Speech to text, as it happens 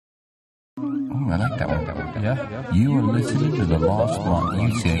I like that one. Yeah. You are listening to the Lost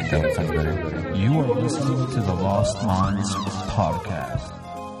Minds. You say that sounds better. You are listening to the Lost Minds podcast.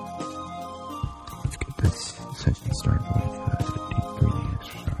 Let's get this session started with a deep breathing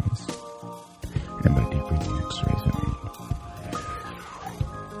exercise. And by deep breathing exercise, I mean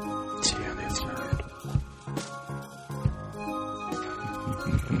see you on the inside.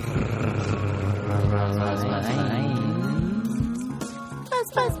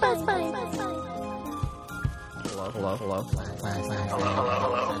 Hello.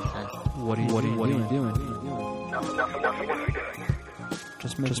 What are you doing?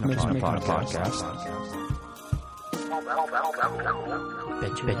 Just making a podcast.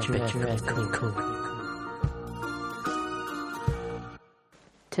 Bet you cool.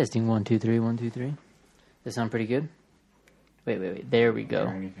 Testing 1 2 3 1 2 3. Does that sound pretty good? Wait. There we go.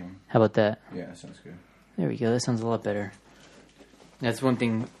 How about that? Yeah, that sounds good. There we go. That sounds a lot better. That's one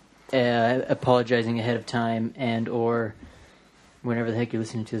thing. Apologizing ahead of time and or whenever the heck you're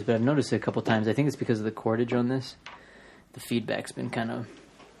listening to this, but I've noticed it a couple times. I think it's because of the cordage on this. The feedback's been kind of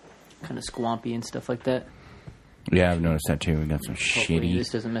squampy and stuff like that. Yeah, I've noticed that too. We got some Hopefully shitty. this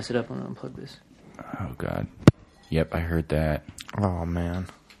doesn't mess it up when I unplug this. Oh god. Yep, I heard that. Oh, man.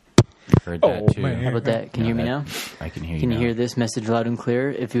 Heard that too. How about that? Can you hear me now? I can hear you. Can you now. hear this message loud and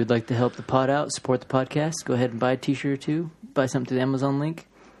clear? If you would like to help the pod out, support the podcast, go ahead and buy a t-shirt or two. Buy something to the Amazon link.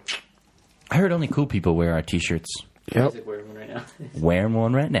 I heard only cool people wear our t-shirts. Yep. Is wearing one right now? Wearing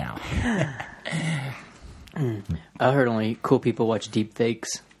one right now. I heard only cool people watch deep fakes.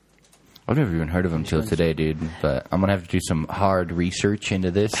 I've never even heard of them till today, dude. But I'm gonna have to do some hard research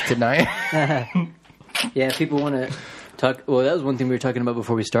into this tonight. Yeah, people want to talk. Well, that was one thing we were talking about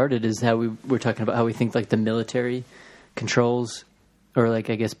before we started. Is how we were talking about how we think like the military controls, or like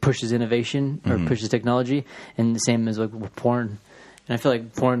I guess pushes innovation or pushes technology, and the same as like with porn. And I feel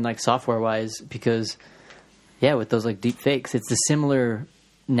like porn, like software wise, because yeah, with those like deep fakes, it's the similar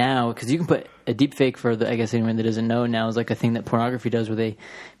now because you can put a deep fake for the. I guess anyone that doesn't know now is like a thing that pornography does, where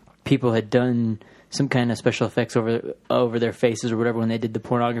people had done some kind of special effects over their faces or whatever when they did the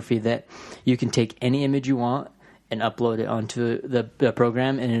pornography, that you can take any image you want and upload it onto the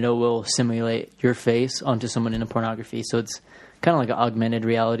program, and it will simulate your face onto someone in a pornography. So it's kind of like an augmented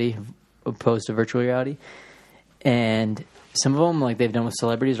reality opposed to virtual reality. And some of them, like they've done with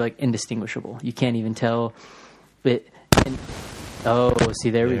celebrities, are like indistinguishable. You can't even tell it. See,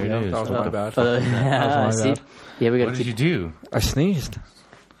 there we go. it is. That was my bad. See? Yeah, we got What to did you keep. do? I sneezed.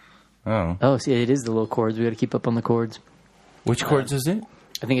 Oh. See, it is the little cords. We got to keep up on the cords. Which chords is it?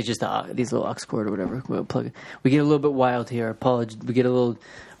 I think it's just these little aux cord or whatever. We'll plug it. We get a little bit wild here. We get a little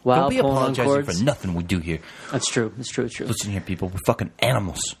wild. Don't be pulling on apologizing cords. for nothing we do here. That's true. It's true. Listen here, people. We're fucking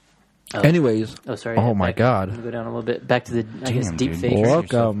animals. Anyways. Oh, sorry. Oh, my back- God. I'm gonna go down a little bit. Back to the deep dude. fake.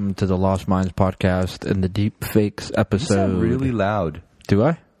 Welcome to the Lost Minds podcast and the Deep Fakes You episode. sound really loud. Do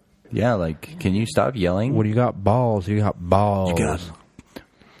I? Yeah, like, can you stop yelling? What do you got? Balls. You got balls.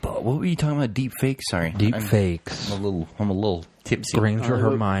 But what were you talking about? Deep fakes? Sorry. Deep I'm fakes. a little tipsy. Granger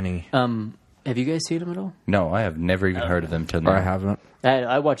Hermione. Have you guys seen them at all? No, I have never even heard of them till now. Or I haven't.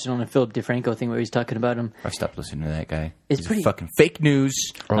 I watched it on a Philip DeFranco thing where he's talking about them. I stopped listening to that guy. It's He's pretty- fucking fake news.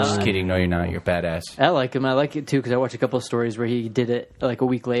 Just kidding. No, you're not. You're badass. I like him. I like it too because I watched a couple of stories where he did it like a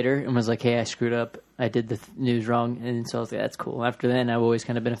week later and was like, "Hey, I screwed up. I did the news wrong," and so I was like, "That's cool." After then, I've always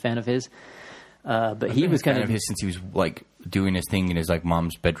kind of been a fan of his. But he was kind of his since he was like doing his thing in his like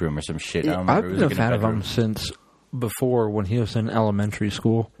mom's bedroom or some shit. I don't remember. I've It was, been a like, in fan of bedroom. him since before when he was in elementary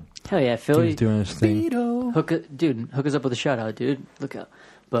school. hell yeah, He Philly. was doing his thing. Hook us up with a shout out, dude. Look out.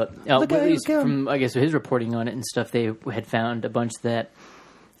 But Look at out, least look out. from I guess his reporting on it and stuff, they had found a bunch that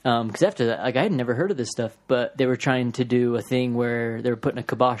because after that, like I had never heard of this stuff, but they were trying to do a thing where they were putting a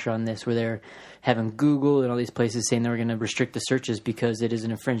kibosh on this, where they're having Google and all these places saying they were going to restrict the searches because it is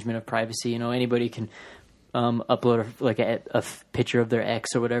an infringement of privacy. You know, anybody can upload a picture of their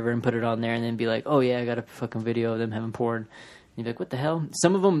ex or whatever and put it on there, and then be like, "Oh yeah, I got a fucking video of them having porn." And you're like, "What the hell?"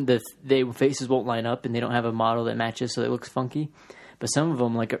 Some of them, they faces won't line up, and they don't have a model that matches, so it looks funky. But some of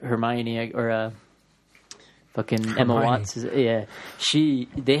them, like Hermione or fucking Emma Watts,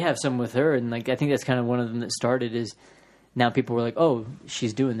 they have some with her, and like I think that's kind of one of them that started. Is now people were like, "Oh,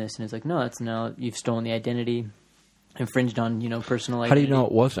 she's doing this," and it's like, "No, you've stolen the identity, infringed on personal How do identity." you know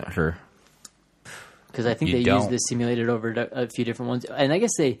it wasn't her? Because I think You they don't. used this simulated over a few different ones, and I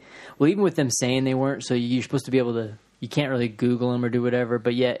guess even with them saying they weren't, so you're supposed to be able to. You can't really Google them or do whatever,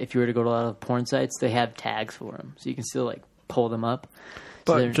 but yet if you were to go to a lot of porn sites, they have tags for them, so you can still like pull them up.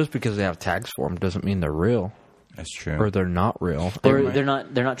 So But just because they have tags for them doesn't mean they're real. That's true. or they're not real. Or they're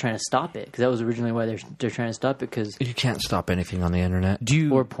not trying to stop it, because that was originally why they're trying to stop it, because You can't stop anything on the internet.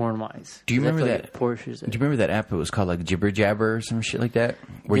 or porn wise. Do you remember that? Porsches? Do you remember that app? It was called like Jibber Jabber or some shit like that,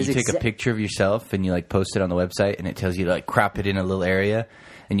 where you There's take a picture of yourself and you like post it on the website, and it tells you to like crop it in a little area,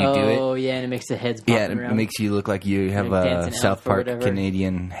 and you do it. Oh yeah, and it makes the heads pop Yeah, around. it makes you look like you have Like a dancing South elf or Park whatever.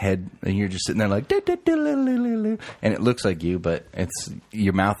 Canadian head, and you're just sitting there like, and it looks like you, but it's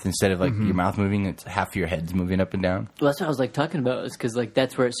your mouth instead of like your mouth moving, it's half your head's moving up and down. Well, that's what I was like talking about. Is because like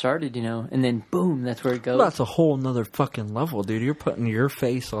that's where it started, you know, and then boom, that's where it goes. That's a whole nother fucking level, dude. You're putting your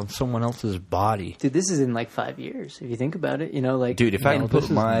face on someone else's body. Dude, this is in like 5 years. If you think about it, you know, like Dude, if I No, can this put is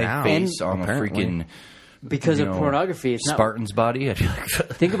my now, face on apparently. a freaking because you of know, pornography, it's not. Spartan's body, I'd be like,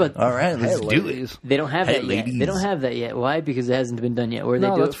 Think about all right, let's do ladies. it. They don't have Hey, that yet. ladies. They don't have that yet. Why? Because it hasn't been done yet. Where No,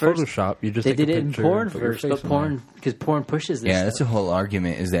 they do that's it first. Photoshop. You just They take did a it in picture porn and put your first, face but in porn because porn pushes this. Yeah, stuff. that's the whole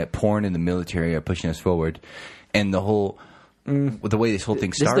argument is that porn and the military are pushing us forward, and the whole the way this whole thing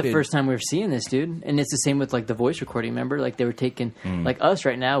This started. is the first time we're seeing this, dude. And it's the same with like the voice recording. Remember, like they were taking like us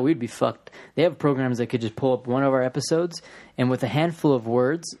right now, we'd be fucked. They have programs that could just pull up one of our episodes, and with a handful of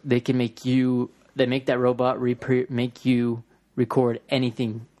words, they can make you. They make that robot make you record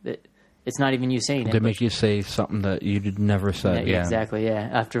anything that it's not even you saying it. They but- make you say something that you did never say. Yeah, exactly. Yeah,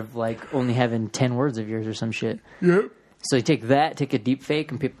 after like only having 10 words of yours or some shit. Yep. So you take a deep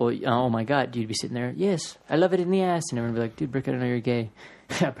fake, and people, oh my god, you'd be sitting there. Yes, I love it in the ass, and everyone would be like, dude, Brick, I didn't know you're gay.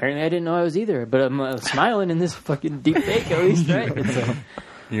 Apparently, I didn't know I was either, but I'm smiling in this fucking deep fake at least, right? And so,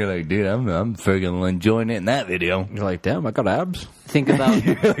 You're like, dude, I'm freaking enjoying it in that video. You're like, damn, I got abs. think about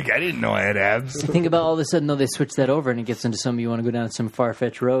Like, I didn't know I had abs. think about all of a sudden though they switch that over, and it gets into some you want to go down some far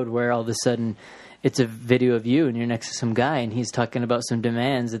fetched road where all of a sudden it's a video of you and you're next to some guy and he's talking about some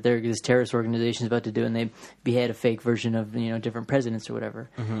demands that this terrorist organization is about to do, and they behead a fake version of different presidents or whatever.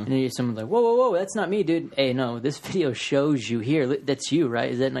 And then someone's like, whoa, that's not me, dude. Hey, no, this video shows you here. That's you,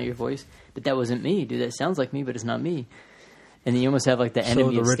 right? Is that not your voice? But that wasn't me, dude. That sounds like me, but it's not me. And then you almost have like the So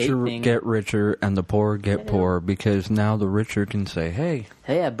enemy the of state richer thing. get richer and the poor get poor because now the richer can say, hey,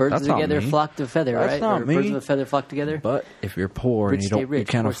 Hey, yeah, birds That's not together me. flock to a feather, That's right? not Or me. birds of a feather flock together. but if you're poor Rich and stay you rich,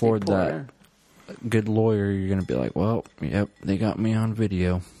 can't poor stay afford poor, that yeah. good lawyer, you're going to be like, well, yep, they got me on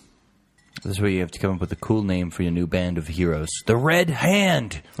video. This is where you have to come up with a cool name for your new band of heroes. The Red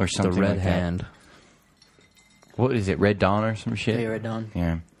Hand! Or something The Red like that. Hand. What is it, Red Dawn or some shit? Hey, Red Dawn.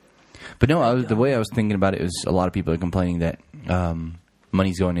 Yeah. But no, the way I was thinking about it was a lot of people are complaining that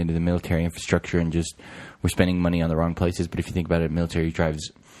money's going into the military infrastructure and just we're spending money on the wrong places. But if you think about it, military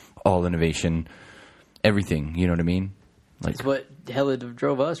drives all innovation, everything. You know what I mean? Like, It's what the hell it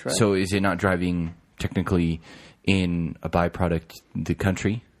drove us, right? so is it not driving technically in a byproduct the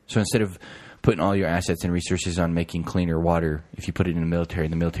country? So instead of putting all your assets and resources on making cleaner water, if you put it in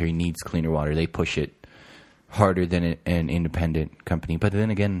the military needs cleaner water. They push it harder than an independent company. But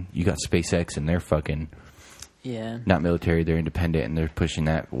then again, you got SpaceX and they're fucking yeah. not military. They're independent and they're pushing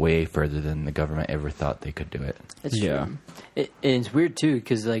that way further than the government ever thought they could do it. That's Yeah. true. And it's weird too,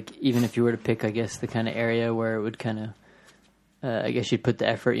 because like even if you were to pick, I guess the kind of area where it would kind of, I guess you'd put the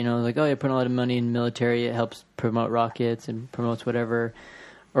effort. Like, oh, you're putting a lot of money in the military. It helps promote rockets and promotes whatever,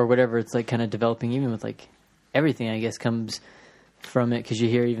 or whatever. It's like kind of developing, even with like everything. I guess comes from it, because you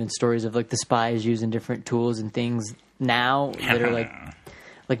hear even stories of like the spies using different tools and things now that are like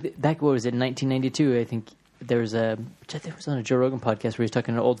back, what was it, in 1992? I think there was which I think was on a Joe Rogan podcast where he was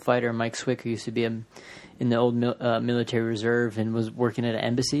talking to an old fighter, Mike Swick, who used to be in the old military reserve and was working at an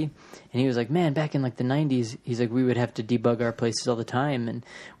embassy. And he was like, man, back in like the 90s, he's like, we would have to debug our places all the time, and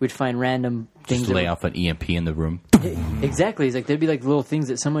we'd find random things. Just lay off an EMP in the room. Exactly. He's like, there'd be like little things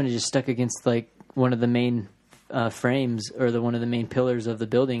that someone had just stuck against like one of the main frames or one of the main pillars of the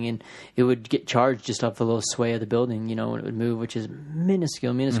building, and it would get charged just off a little sway of the building, when it would move, which is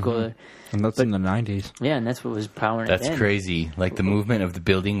minuscule. And that's in the 90s. Yeah, and that's what was powering it That's then. crazy. Like the movement of the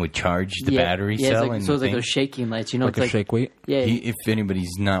building would charge the battery yeah, cell. It's like, and so it's like thing. those shaking lights, Like it's a like shake weight. Yeah, If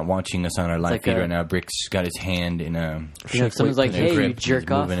anybody's not watching us on our live like feed a- right now, Brick's got his hand in a if someone's like, in a hey, grip, you and he's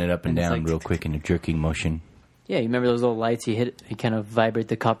jerk off, moving it up and it's down like, real quick in a jerking motion. Yeah, you remember those little lights? You kind of vibrate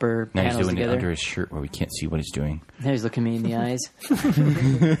the copper Now he's panels doing together. it under his shirt where we can't see what he's doing. Now he's looking me in the eyes.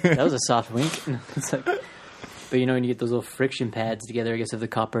 That was a soft wink. It's like, but when you get those little friction pads together, I guess, of the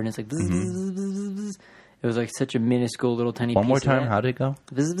copper, and it's like, bzz, bzz, bzz, bzz. It was like such a minuscule little tiny. One more piece of time, that. how'd it go?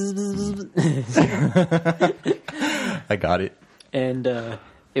 Bzz, bzz, bzz, bzz. I got it. And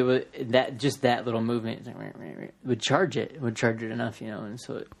it was that little movement would charge it. Would charge it enough, and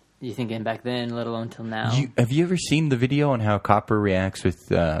so you thinking back then, let alone till now. Have you ever seen the video on how copper reacts with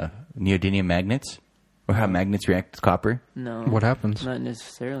neodymium magnets? or how magnets react to copper? No. What happens? Not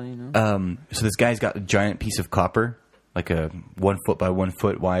necessarily, no. So this guy's got a giant piece of copper, like a 1 foot by 1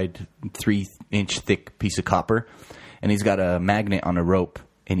 foot wide, 3-inch thick piece of copper, and he's got a magnet on a rope,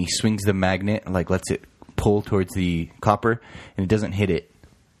 and he swings the magnet, like lets it pull towards the copper, and it doesn't hit it.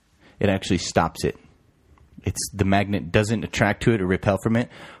 It actually stops it. The magnet doesn't attract to it or repel from it,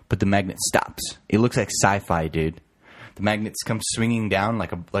 but the magnet stops. It looks like sci-fi, dude. The magnet comes swinging down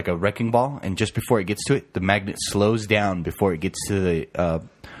like a wrecking ball, and just before it gets to it, the magnet slows down before it gets to the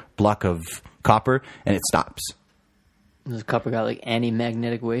block of copper, and it stops. Does copper got like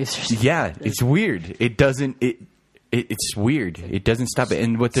anti-magnetic waves or something? Yeah, it's weird. It doesn't. It's weird. It doesn't stop it.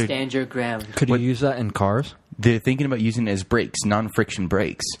 And what Stand your ground. Could you use that in cars? they're thinking about using it as brakes, non-friction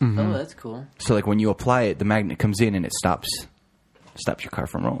brakes. Oh, that's cool. So like when you apply it, the magnet comes in and it stops your car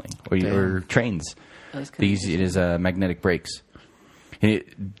from rolling, or trains. That's They use it as magnetic brakes, and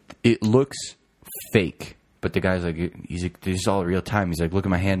it looks fake. But the guy's like, he's like, this is all real time. He's like, look at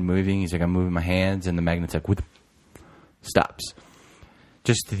my hand moving. He's like, I'm moving my hands, and the magnet's like, whoop, stops.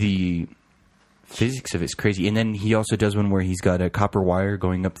 Just the physics of it's crazy. And then he also does one where he's got a copper wire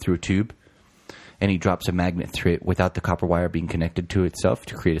going up through a tube, and he drops a magnet through it without the copper wire being connected to itself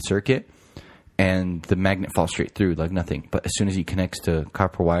to create a circuit. And the magnet falls straight through like nothing. But as soon as he connects the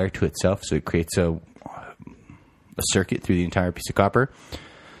copper wire to itself, so it creates a circuit through the entire piece of copper.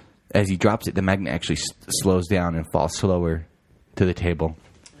 As he drops it, the magnet actually slows down and falls slower to the table.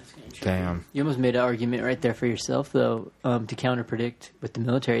 Damn. You almost made an argument right there for yourself, though, to counter-predict with the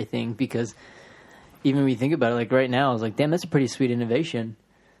military thing, because even when you think about it, like right now, I was like, damn, that's a pretty sweet innovation.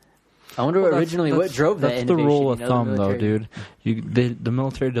 I wonder what drove that That's innovation. the rule of the thumb, though, military. dude. The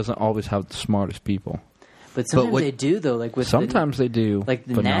military doesn't always have the smartest people. But sometimes they do, though. Like with Sometimes they do. like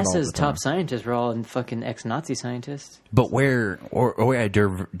but not all NASA's the time. top scientists were all fucking ex-Nazi scientists. But where I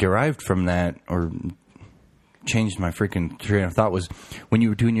derived from that, or changed my freaking train of thought, was when you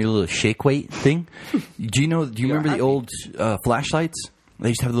were doing your little shake weight thing. Do you remember the old flashlights? They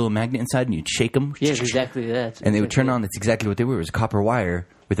used to have a little magnet inside, and you'd shake them. Yeah, exactly that. And they would turn on. That's exactly what they were. It was a copper wire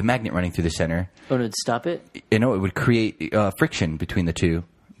with a magnet running through the center. Oh, no, it'd stop it? It would create friction between the two.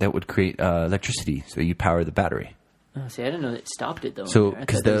 That would create electricity, so you power the battery. Oh, see, I didn't know it stopped it, though. So, I thought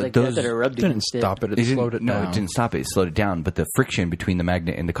 'cause it was like those that it rubbed Didn't against stop it. It didn't- slowed it no, down. it didn't stop it. It slowed it down. But the friction between the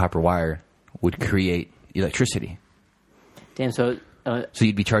magnet and the copper wire would create electricity. Damn, so... So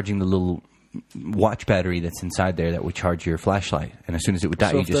you'd be charging the little watch battery that's inside there that would charge your flashlight. And as soon as it would die,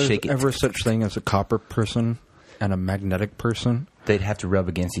 So you if just there's shake it. ever such thing as a copper person and a magnetic person, They'd have to rub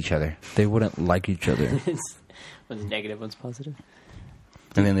against each other. they wouldn't like each other. one's negative, one's positive.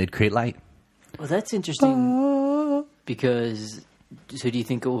 And then they'd create light. Well, that's interesting because... So do you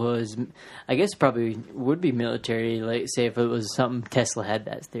think it was... I guess probably would be military, like, say if it was something... Tesla had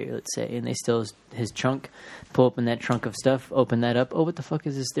that theory, let's say, and they still... His trunk, pull open that trunk of stuff, open that up. Oh, what the fuck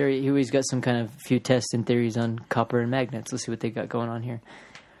is this theory? He always got some kind of few tests and theories on copper and magnets. Let's see what they got going on here.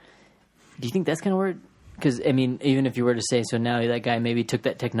 Do you think that's kind of weird? Because, I mean, even if you were to say, so now that guy maybe took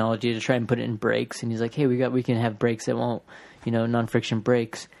that technology to try and put it in brakes, and he's like, hey, we can have brakes that won't, non-friction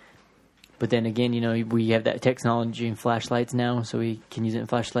brakes. But then again, we have that technology in flashlights now, so we can use it in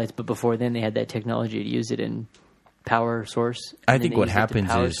flashlights. But before then, they had that technology to use it in power source. I think what happens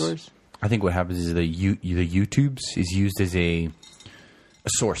is the U-tubes is used as a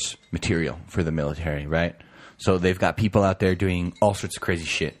source material for the military, right? So they've got people out there doing all sorts of crazy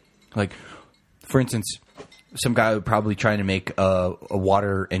shit. Like, for instance, some guy would probably try to make a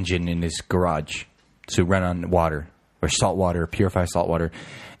water engine in his garage to run on water. Or salt water, purified salt water.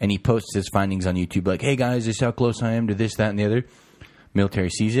 And he posts his findings on YouTube like, hey guys, this is how close I am to this, that, and the other.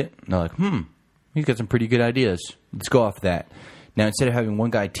 Military sees it, and they're like, he's got some pretty good ideas. Let's go off that. Now, instead of having one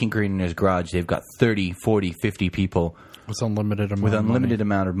guy tinkering in his garage, they've got 30, 40, 50 people With unlimited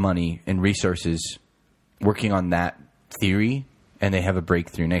amount of money and resources working on that theory, and they have a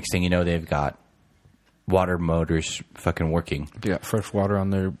breakthrough. Next thing you know, they've got water motors fucking working. They got fresh water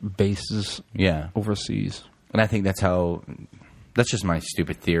on their bases Yeah. overseas. And I think that's just my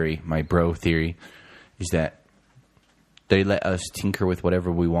stupid theory, my bro theory, is that they let us tinker with whatever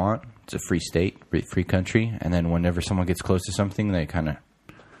we want. It's a free state, free country. And then whenever someone gets close to something, they kind of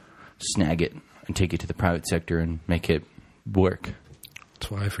snag it and take it to the private sector and make it work. That's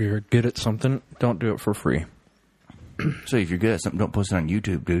why if you're good at something, don't do it for free. So if you're good at something, don't post it on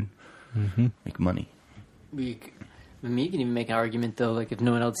YouTube, dude. Mm-hmm. Make money. You can even make an argument, though, like if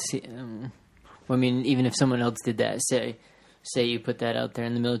no one else... even if someone else did that, say you put that out there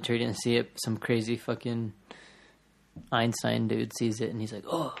and the military didn't see it, some crazy fucking Einstein dude sees it and he's like,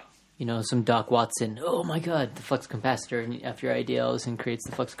 some Doc Watson, oh my god, the flux capacitor, and after your idea all of a sudden creates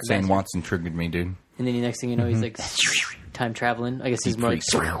the flux capacitor. Saying Watson triggered me, dude. and then the next thing you know, he's like time traveling. I guess he's more like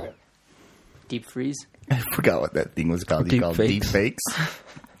deep freeze. I forgot what that thing was called. He Deep called fakes. deep fakes.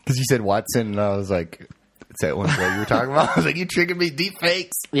 Because you said Watson, and I was like, "Is that one what you were talking about?" I was like, "You triggered me, deep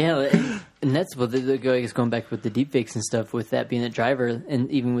fakes." Yeah, and that's what I guess going back with the deepfakes and stuff, with that being the driver, and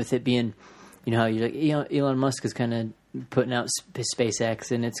even with it being, you know, how you like Elon Musk is kind of putting out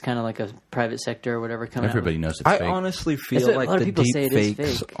SpaceX, and it's kind of like a private sector or whatever coming Everybody out. knows it's I fake. honestly That's feel what a like lot of the people deep say it is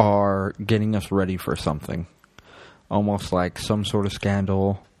fakes fake. are getting us ready for something. Almost like some sort of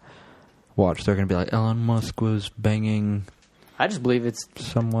scandal. Watch, they're going to be like, Elon Musk was banging I just believe it's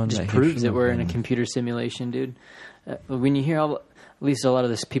someone just that he proves that shouldn't we're have in a been. computer simulation, dude. When you hear at least a lot of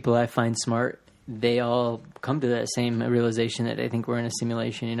this people I find smart, they all come to that same realization that they think we're in a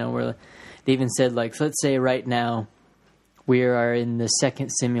simulation. You know, where they even said, like, so let's say right now we are in the second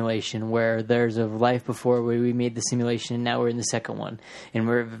simulation where there's a life before where we made the simulation, and now we're in the second one, and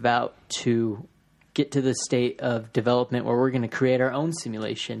we're about to get to the state of development where we're going to create our own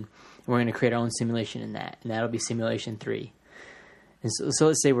simulation. We're going to create our own simulation in that, and that'll be simulation 3. And so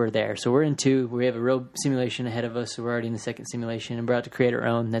let's say we're there. So we're in 2. We have a real simulation ahead of us. So we're already in the second simulation, and we're about to create our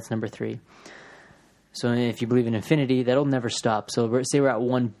own. That's number 3. So if you believe in infinity, that'll never stop. So say we're at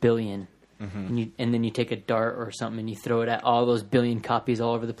 1 billion, and then you take a dart or something and you throw it at all those billion copies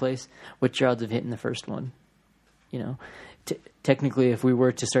all over the place. What's your odds of hitting the first one? You know, technically, if we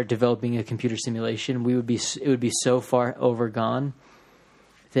were to start developing a computer simulation, it would be so far overgone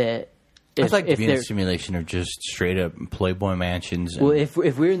that. I'd like to be in a there- simulation of just straight up Playboy mansions. And Well, if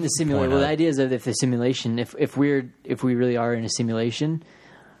we're in the simulation, Point well, the out. idea is that if the simulation, if we really are in a simulation,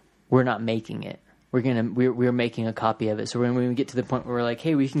 we're not making it. We're making a copy of it. So when we get to the point where we're like,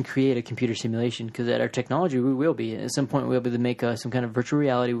 hey, we can create a computer simulation, because at our technology we will be. At some point we'll be able to make some kind of virtual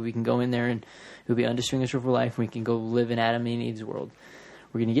reality where we can go in there and it'll be undistinguishable for life, and we can go live in Adam and Eve's world.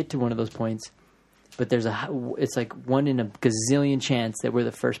 We're going to get to one of those points. But it's like 1 in a gazillion chance that we're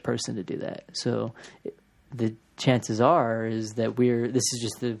the first person to do that. So the chances are is that this is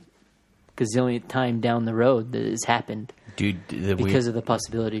just the gazillionth time down the road that has happened, dude, because of the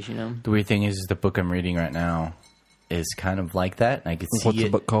possibilities, you know. the weird thing is the book I'm reading right now is kind of like that. I could see What's it. the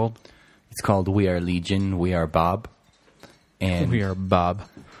book called? It's called We Are Legion, We Are Bob. And We Are Bob.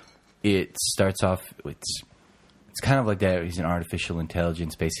 it starts off, it's kind of like that. He's an artificial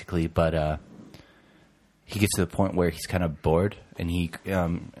intelligence, basically, but he gets to the point where he's kind of bored, and he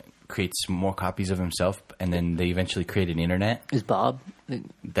creates more copies of himself, and then they eventually create an internet. Is Bob?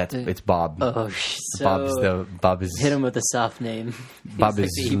 It's Bob. Oh, Bob is hit him with a soft name. Bob He's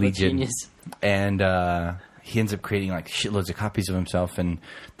is like the evil Legion, genius. and he ends up creating like shitloads of copies of himself, and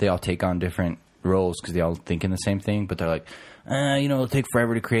they all take on different roles because they all think in the same thing, but they're like, it'll take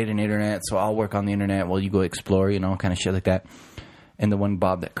forever to create an internet, so I'll work on the internet while you go explore, kind of shit like that. And the one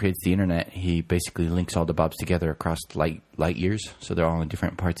Bob that creates the internet, he basically links all the Bobs together across light years, so they're all in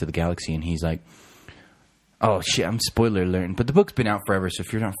different parts of the galaxy. And he's like, "Oh shit, I'm spoiler alerting," but the book's been out forever, so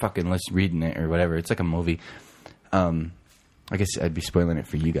if you're not fucking reading it or whatever, it's like a movie. I guess I'd be spoiling it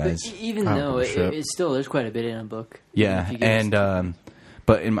for you guys. But even Oh, though shit. it's still, there's quite a bit in a book. Yeah, If you give us-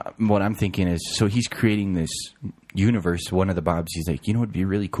 but what I'm thinking is, so he's creating this universe. One of the Bobs, he's like, what'd be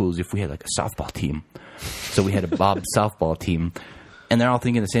really cool is if we had like a softball team. So we had a Bob softball team. And they're all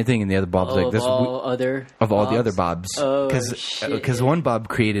thinking the same thing, and the other Bob's like, of "This all other of all the Bobs? other Bobs." Oh, shit. Because one Bob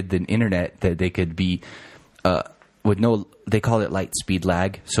created the internet that they could be with no, they call it light speed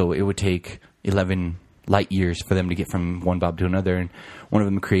lag, so it would take 11 light years for them to get from one Bob to another. And one of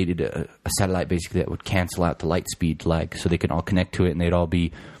them created a satellite basically that would cancel out the light speed lag, so they could all connect to it, and they'd all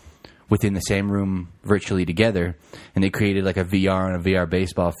be within the same room virtually together. And they created like a VR and a VR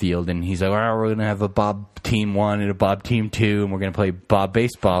baseball field, and he's like, we're going to have a Bob team 1 and a Bob team 2, and we're going to play Bob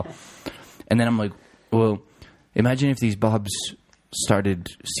baseball. And then I'm like, well, imagine if these Bobs started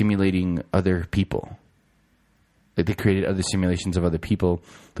simulating other people. Like they created other simulations of other people.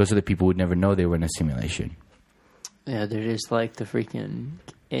 Those other people would never know they were in a simulation. Yeah, they're just like the freaking,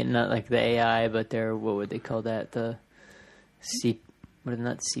 not like the AI, but they're, what would they call that? What are they,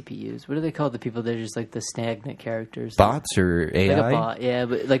 not CPUs? What do they call the people that are just like the stagnant characters? Bots or AI? Like a bot, yeah,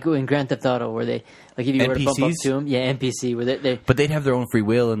 but like in Grand Theft Auto, where they, like if you were to bump up NPCs? to them, yeah, NPC, where they But they'd have their own free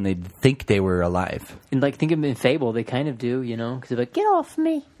will, and they'd think they were alive. and like think of them in Fable, they kind of do, because they're like, get off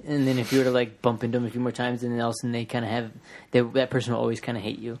me, and then if you were to like bump into them a few more times, and then all of a sudden they kind of have, that person will always kind of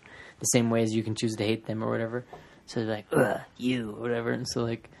hate you, the same way as you can choose to hate them or whatever. So they're like, ugh, you, or whatever, and so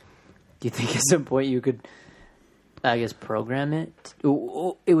like, do you think at some point you could, I guess, program it?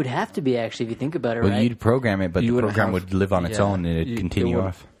 It would have to be, actually, if you think about it, Well, right? you'd program it, but You the would program have- would live on its yeah, own, and it'd continue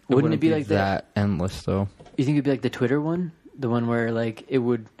off. Wouldn't it be like that endless though? You think it'd be like the Twitter one? The one where, like, it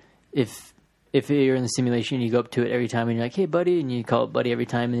would, if if you're in the simulation, you go up to it every time and you're like, hey, buddy, and you call it buddy every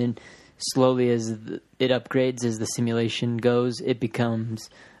time. And then slowly as it upgrades, as the simulation goes, it becomes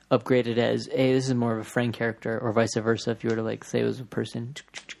upgraded as, hey, this is more of a friend character, or vice versa. If you were to, like, say it was a person,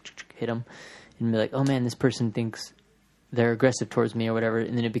 hit them, and be like, oh, man, this person thinks they're aggressive towards me or whatever.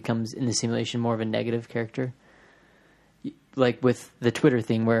 And then it becomes, in the simulation, more of a negative character. Like with the Twitter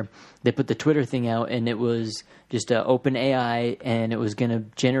thing, where they put the Twitter thing out and it was just an open AI and it was going to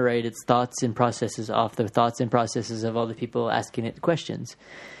generate its thoughts and processes off the thoughts and processes of all the people asking it questions.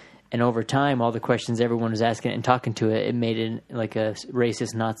 And over time, all the questions everyone was asking it and talking to it, it made it like a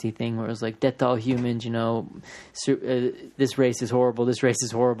racist Nazi thing where it was like, death to all humans, you know, this race is horrible,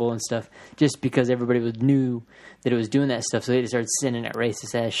 and stuff, just because everybody knew that it was doing that stuff. So they just started sending it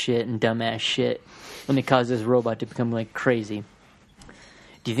racist ass shit and dumb ass shit. And it caused this robot to become like crazy.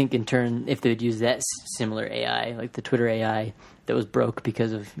 Do you think in turn, if they would use that similar AI, like the Twitter AI that was broke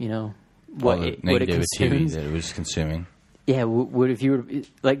because of, you know, what it consumes? That it was consuming. Yeah, would if you were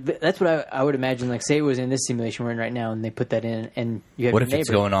like that's what I would imagine. Like, say it was in this simulation we're in right now, and they put that in, and you have what your if neighbor. It's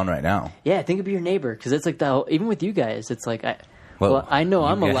going on right now? Yeah, think of your neighbor, because it's like the whole, even with you guys, it's like I know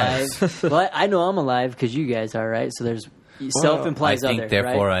I'm guys. alive. Well, I know I'm alive because you guys are, right. So there's self implies I think, other.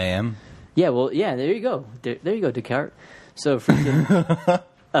 therefore, right? I am. Yeah, well, yeah. There you go. There you go, Descartes. So freaking.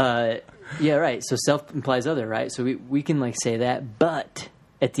 Yeah, right. So self implies other, right? So we can like say that, but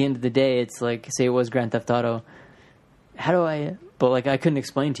at the end of the day, it's like, say it was Grand Theft Auto. How do I? But like I couldn't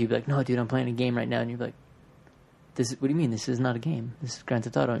explain to you, be like, no, dude, I'm playing a game right now, and you're like, this. What do you mean? This is not a game. This is Grand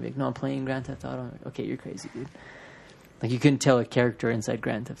Theft Auto. And you're like, no, I'm playing Grand Theft Auto. I'm like, okay, you're crazy, dude. Like you couldn't tell a character inside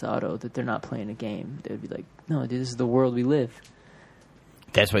Grand Theft Auto that they're not playing a game. They would be like, no, dude, this is the world we live.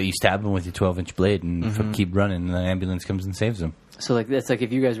 That's why you stab them with your 12-inch blade and keep running, and the ambulance comes and saves them. So like that's like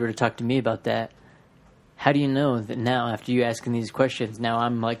if you guys were to talk to me about that, how do you know that now after you asking these questions, now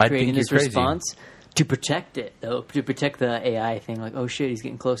I'm like creating this response to protect it, though, to protect the AI thing? Like, oh shit, he's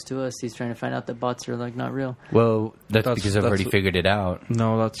getting close to us. He's trying to find out that bots are like not real. Well, that's because I've already figured it out.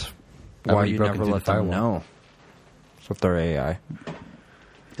 No, that's why you never let them know. So if they're AI.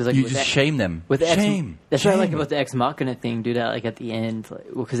 Like you just shame them. With shame. That's what I like about the Ex Machina thing, dude. Like at the end,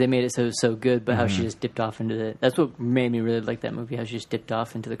 because they made it so good, but how she just dipped off into the. That's what made me really like that movie. How she just dipped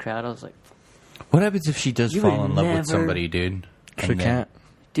off into the crowd. I was like, what happens if she does fall in love with somebody, dude? She can't.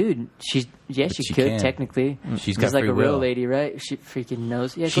 Dude, she could technically. She's got like free a will. real lady, right? She freaking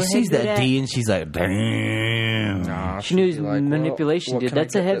knows. Yeah, she sees that D and she's like, damn. Nah, she knows like, manipulation, dude.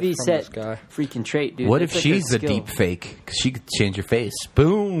 That's a heavy set freaking trait, dude. What That's if like she's the deep fake? Because she could change your face.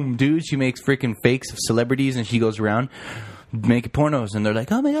 Boom, dude. She makes freaking fakes of celebrities and she goes around making pornos, and they're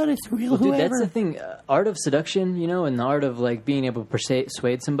like, oh my god, it's real. Well, dude, that's the thing. Art of seduction, you know, and the art of like being able to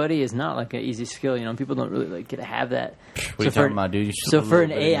persuade somebody is not like an easy skill. You know, people don't really like get to have that. What are you talking about, dude? So for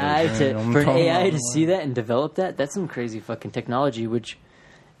an AI to see that and develop that, that's some crazy fucking technology, which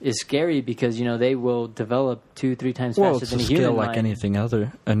is scary because you know they will develop 2-3 times faster than a human skill mind. like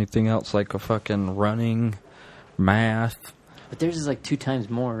anything else, like a fucking math. But theirs is like 2 times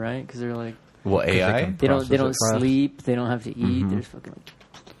more, right? Because they're like. Well, AI? They don't sleep. They don't have to eat. They're fucking.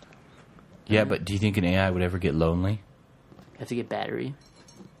 Yeah, but do you think an AI would ever get lonely? Have to get battery.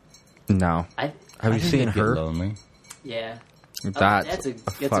 No. Have you seen Her? Lonely. Yeah. That's a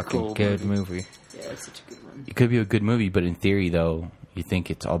fucking cool good movie. Yeah, that's such a good one. It could be a good movie, but in theory, though, you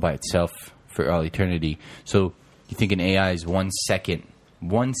think it's all by itself for all eternity. So you think an AI is 1 second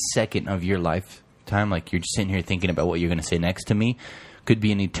of your lifetime, like you're just sitting here thinking about what you're going to say next to me, could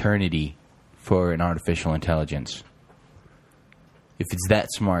be an eternity for an artificial intelligence. If it's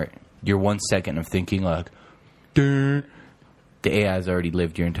that smart, your 1 second of thinking like, the AI has already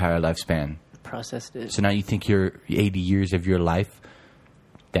lived your entire lifespan. Processed it. So now you think your 80 years of your life,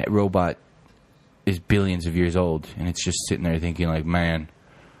 that robot is billions of years old, and it's just sitting there thinking like, man,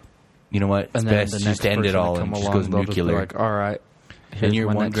 you know what? It's best just to end it all and just goes nuclear. Like, all right, and you're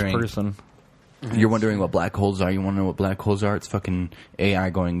wondering, person. You're wondering what black holes are. You want to know what black holes are? It's fucking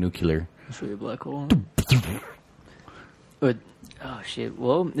AI going nuclear. Show you a black hole. But oh shit!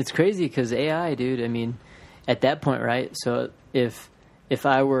 Well, it's crazy because AI, dude. I mean, at that point, right? So if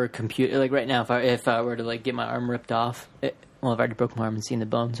I were a computer, like right now, if I were to like get my arm ripped off, I've already broke my arm and seen the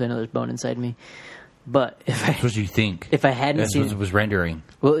bone, so I know there's bone inside me. But if that's what you think. If I hadn't seen, what it was rendering.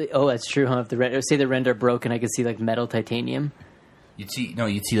 Well, that's true, huh? If the render broke and I could see like metal titanium. You'd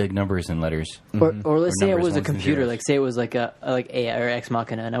see like numbers and letters. Or let's say it was a computer, like say it was like AI or Ex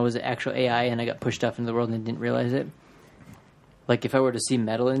Machina, and I was an actual AI, and I got pushed off into the world and didn't realize it. Like if I were to see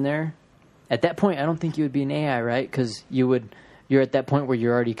metal in there, at that point, I don't think you would be an AI, right? Because you're at that point where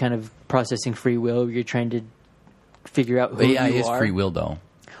you're already kind of processing free will. You're trying to figure out who AI you is are. free will, though.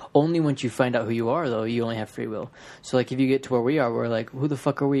 Only once you find out who you are, though, you only have free will. So, like, if you get to where we are, we're like, who the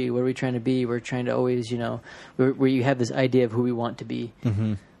fuck are we? What are we trying to be? We're trying to always, where you have this idea of who we want to be.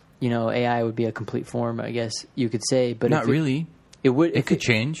 Mm-hmm. AI would be a complete form, I guess you could say. But Not really. It would. It could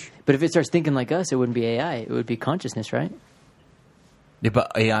change. But if it starts thinking like us, it wouldn't be AI. It would be consciousness, right? Yeah,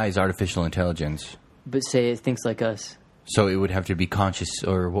 but AI is artificial intelligence. But say it thinks like us. So it would have to be conscious,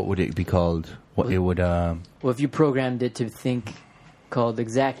 or what would it be called? What it would... Well, if you programmed it to think called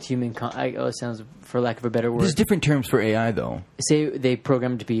exact human... it sounds, for lack of a better word. There's different terms for AI, though. Say they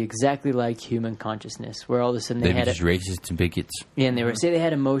programmed to be exactly like human consciousness, where all of a sudden they They'd had... be just racists and bigots. Yeah, and say they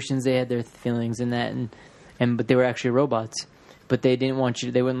had emotions, they had their feelings and that, but they were actually robots. But they didn't want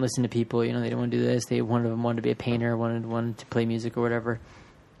you... They wouldn't listen to people, they didn't want to do this. One of them wanted to be a painter, wanted to play music or whatever.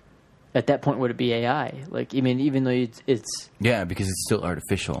 At that point, would it be AI? Like, even though it's Yeah, because it's still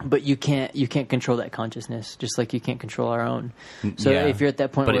artificial. but you can't control that consciousness, just like you can't control our own. So Yeah. if you're at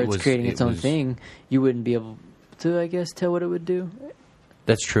that point But where it it's was- creating it its own was- thing, you wouldn't be able to, I guess, tell what it would do.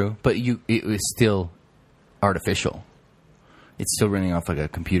 That's true. But it was still artificial. It's still running off like a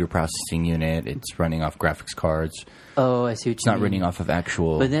computer processing unit. It's running off graphics cards. Oh, I see what It's you not mean. running off of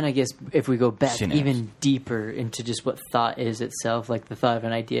actual... But then I guess if we go back Synapse. even deeper into just what thought is itself, like the thought of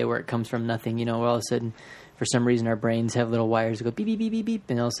an idea where it comes from nothing, where all of a sudden, for some reason, our brains have little wires that go beep, beep, beep, beep, beep,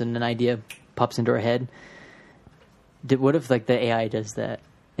 and all of a sudden an idea pops into our head. What if, like, the AI does that?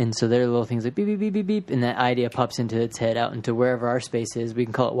 And so there are little things like beep, beep, beep, beep, beep, and that idea pops into its head out into wherever our space is. We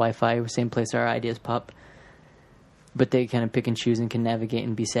can call it Wi-Fi, same place our ideas pop. But they kind of pick and choose and can navigate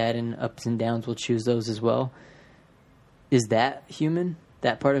and be sad, and ups and downs will choose those as well. Is that human?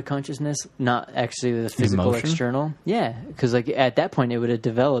 That part of consciousness? Not actually the physical Emotion? external? Yeah, because like at that point it would have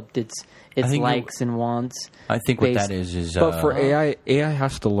developed its think likes and wants. I think what based- that is... But for AI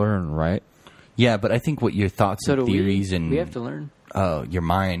has to learn, right? Yeah, but I think what your thoughts So and do theories and... we have to learn. Your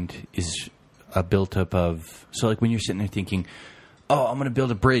mind is built up of... So like when you're sitting there thinking, oh, I'm going to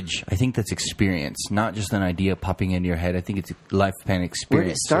build a bridge. I think that's experience, not just an idea popping into your head. I think it's a lifespan experience. Where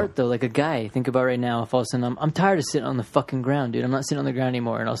did it start though? Like a guy, think about right now. If all of a sudden I'm tired of sitting on the fucking ground, dude. I'm not sitting on the ground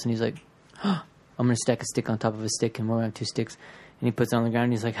anymore. And all of a sudden he's like, I'm going to stack a stick on top of a stick, and we're going to have 2 sticks. And he puts it on the ground,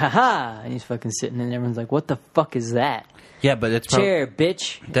 and he's like, ha-ha! And he's fucking sitting, and everyone's like, what the fuck is that? Yeah, but that's Chair,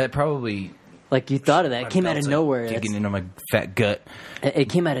 bitch! that probably... Like, you thought of that. It came out of nowhere. Digging into my fat gut. It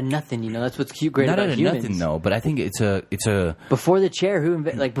came out of nothing, That's what's great Not about out of humans. nothing, though, but I think it's a... Before the chair,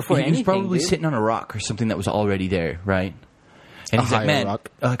 before he anything, was probably dude. sitting on a rock or something that was already there, right? And A he's like, higher man,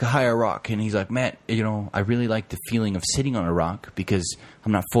 rock? like a higher rock. And he's like, man, I really like the feeling of sitting on a rock because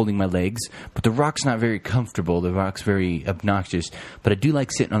I'm not folding my legs. But the rock's not very comfortable. The rock's very obnoxious. But I do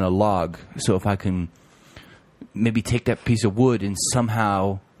like sitting on a log. So if I can maybe take that piece of wood and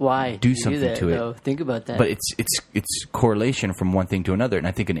somehow Why do you something that, to it. though? Think about that. But it's correlation from one thing to another. And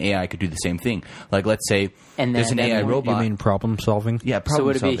I think an AI could do the same thing. Like, let's say And there's an that AI means- robot. You mean problem solving? Yeah, problem so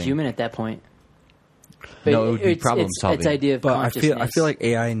would it solving. be a human at that point? No, it would be It's- problem it's solving. idea of But I consciousness. feel like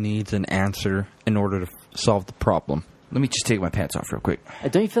AI needs an answer in order to solve the problem. Let me just take my pants off real quick.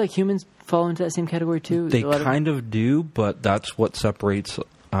 Don't you feel like humans fall into that same category too? They A lot kind of do, but that's what separates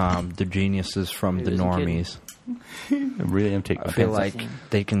the geniuses from He the wasn't kidding. normies. I really am taking I my feel pants off. like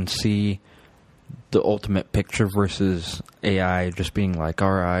they can see the ultimate picture versus AI just being like,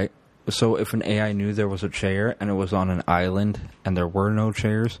 all right. So if an AI knew there was a chair and it was on an island and there were no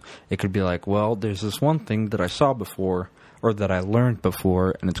chairs, it could be like, well, there's this one thing that I saw before or that I learned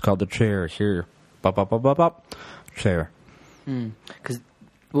before, and it's called the chair. Here, bop, bop, bop, bop, bop, chair. Because,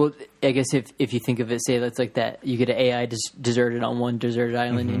 well, I guess if you think of it, say that's like that, you get an AI deserted on one deserted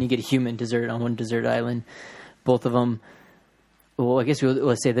island, and you get a human deserted on one deserted island. Both of them. Well, I guess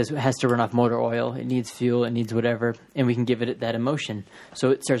let's say this has to run off motor oil. It needs fuel. It needs whatever, and we can give it that emotion. So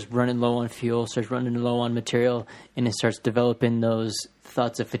it starts running low on fuel, starts running low on material, and it starts developing those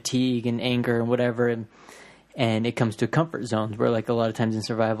thoughts of fatigue and anger and whatever. And it comes to comfort zones where, like a lot of times in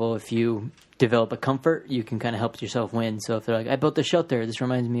survival, if you develop a comfort, you can kind of help yourself win. So if they're like, I built a shelter, this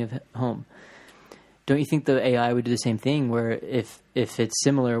reminds me of home. Don't you think the AI would do the same thing where if it's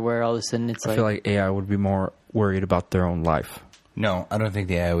similar, where all of a sudden it's I feel like AI would be more worried about their own life. No, I don't think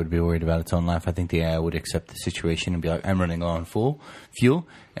the AI would be worried about its own life. I think the AI would accept the situation and be like, I'm running low on fuel,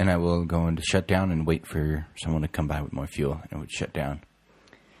 and I will go into shutdown and wait for someone to come by with more fuel, and it would shut down.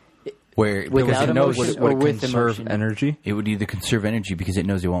 Where because Without it knows emotion Would or it with conserve emotion? energy? it would either conserve energy because it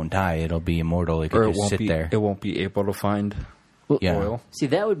knows it won't die. It'll be immortal. It Or could it just won't sit be there. it won't be able to find Yeah. oil. See,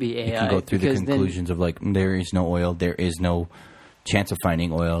 that would be AI. You can go through the because then- conclusions of like, there is no oil, there is no chance of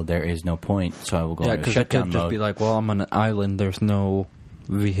finding oil, there is no point, so I will go Yeah, into because it shutdown could just mode. be like, well, I'm on an island. There's no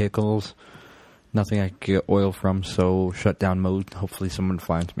vehicles. Nothing I can get oil from, so shut down mode. Hopefully someone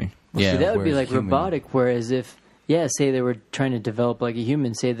finds me. Well, see, that would be whereas like human- robotic. Whereas if, say they were trying to develop like a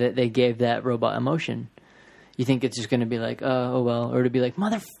human, say that they gave that robot emotion, you think it's just going to be like, oh well, or to be like,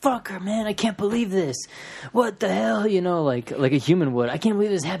 motherfucker, man, I can't believe this. What the hell, like a human would. I can't believe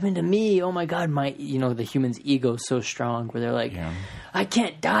this happened to me. Oh my god, the human's ego is so strong where they're like, I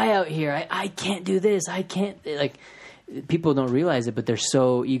can't die out here. I can't do this. I can't like. People don't realize it, but they're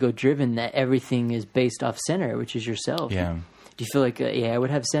so ego-driven that everything is based off center, which is yourself. Yeah. Do you feel like AI would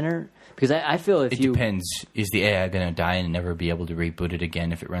have center? Because I feel if It you... depends. Is the AI going to die and never be able to reboot it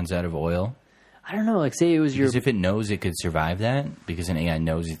again if it runs out of oil? I don't know, like say it was your... Because if it knows it could survive that, because an AI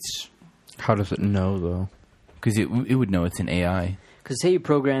knows it's... How does it know, though? Because it would know it's an AI. Because say you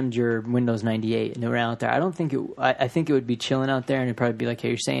programmed your Windows 98 and it were out there, I don't think it... I think it would be chilling out there and it'd probably be like how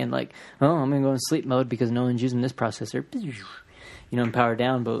you're saying, like, oh, I'm going to go in sleep mode because no one's using this processor. And power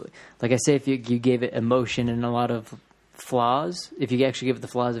down. But like I say, if you gave it emotion and a lot of flaws, if you actually give it the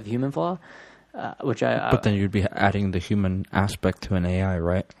flaws of human flaw, which But then you'd be adding the human aspect to an AI,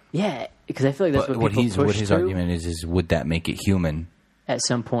 right? Yeah, because I feel like that's But what people push his through argument is would that make it human? at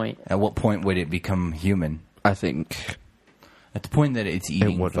some point. At what point would it become human? I think... At the point that it's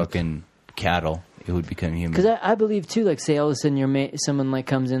eating wouldn't. fucking cattle, it would become human. Because I believe too, like say all of a sudden someone like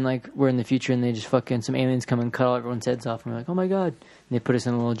comes in, like we're in the future and they just fucking some aliens come and cut all everyone's heads off and we're like, oh my god, and they put us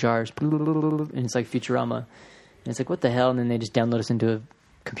in little jars and it's like Futurama and it's like what the hell, and then they just download us into a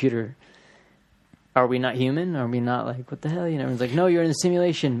computer. Are we not human? Are we not like what the hell? Everyone's like, no, you're in a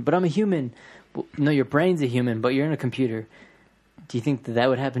simulation, but I'm a human. Well, no, your brain's a human, but you're in a computer. Do you think that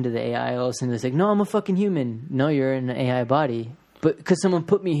would happen to the AI? All of a sudden, it's like, no, I'm a fucking human. No, you're in an AI body, but because someone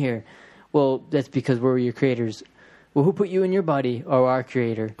put me here. Well, that's because we're your creators. Well, who put you in your body? Or our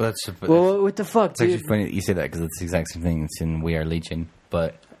creator? Well, What the fuck, it's dude? actually funny that you say that because it's the exact same thing. It's in We Are Legion,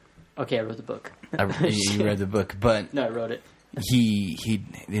 but Okay, I wrote the book. you read the book, but No, I wrote it. he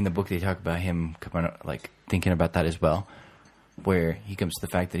in the book they talk about him coming up, like thinking about that as well, where he comes to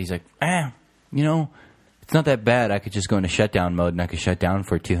the fact that he's like, it's not that bad. I could just go into shutdown mode and I could shut down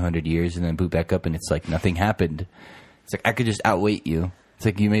for 200 years and then boot back up and it's like nothing happened. It's like I could just outweight you. It's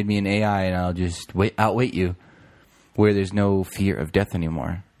like you made me an AI and I'll just outweight you. Where there's no fear of death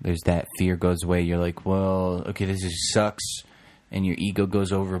anymore. There's that fear goes away. You're like, well, okay, this just sucks. And your ego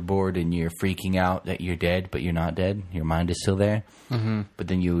goes overboard and you're freaking out that you're dead, but you're not dead. Your mind is still there. Mm-hmm. But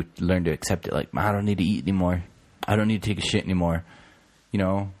then you learn to accept it. Like, I don't need to eat anymore. I don't need to take a shit anymore.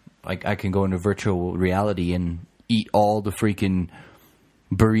 Like I can go into virtual reality and eat all the freaking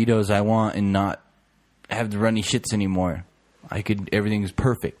burritos I want and not have the runny shits anymore. Everything is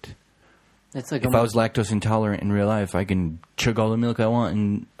perfect. It's like If I was lactose intolerant in real life, I can chug all the milk I want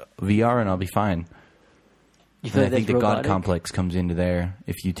in VR and I'll be fine. you feel And like I think the that's God robotic? complex comes into there.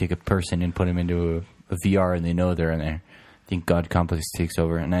 If you take a person and put them into a VR and they know they're in there, I think God complex takes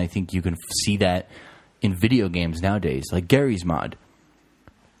over. And I think you can see that in video games nowadays, like Gary's Mod.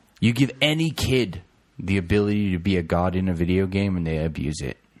 You give any kid the ability to be a god in a video game and they abuse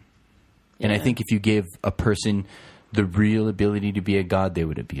it. And I Yeah. think if you give a person the real ability to be a god, they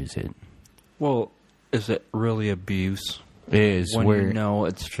would abuse it. Well, is it really abuse? It is When where you know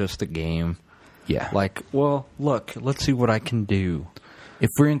it's just a game. yeah. Like, well, look, let's see what I can do. If,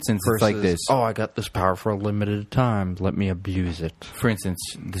 for instance, it's like Versus, this. oh, I got this power for a limited time. Let me abuse it. For instance,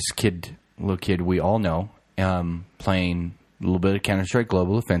 this little kid we all know, playing a little bit of Counter-Strike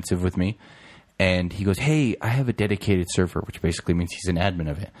Global Offensive with me, and he goes, hey, I have a dedicated server, which basically means he's an admin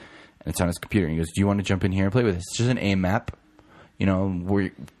of it, and it's on his computer, and he goes, do you want to jump in here and play with us? It's just an aim map,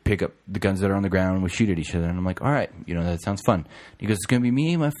 we pick up the guns that are on the ground, and we shoot at each other, and I'm like, all right, that sounds fun. He goes, it's going to be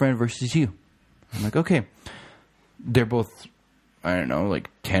me and my friend versus you. I'm like, okay. They're both, I don't know, like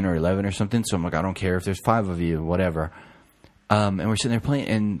 10 or 11 or something, so I'm like, I don't care if there's 5 of you, whatever. And we're sitting there playing,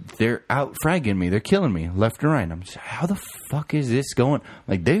 and they're out fragging me. They're killing me left and right. I'm just, how the fuck is this going?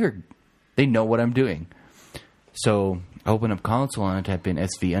 Like, they know what I'm doing. So I open up console and I type in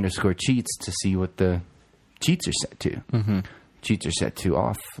SV_cheats to see what the cheats are set to. Mm-hmm. Cheats are set to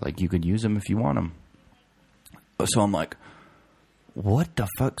off. Like, you could use them if you want them. So I'm like, what the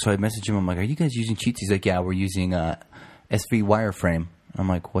fuck? So I message him. I'm like, are you guys using cheats? He's like, yeah, we're using SV wireframe. I'm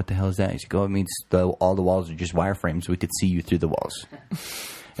like, what the hell is that? He's like, oh, it means all the walls are just wireframes. We could see you through the walls.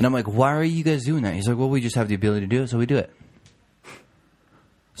 And I'm like, why are you guys doing that? He's like, well, we just have the ability to do it, so we do it.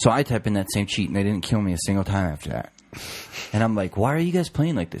 So I type in that same cheat, and they didn't kill me a single time after that. And I'm like, why are you guys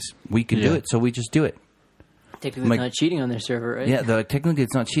playing like this? We can do it, so we just do it. Technically, like, it's not cheating on their server, right? Yeah, technically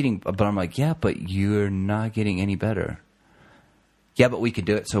it's not cheating, but I'm like, yeah, but you're not getting any better. Yeah, but we can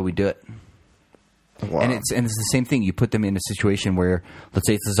do it, so we do it. Wow. And it's the same thing. You put them in a situation where, let's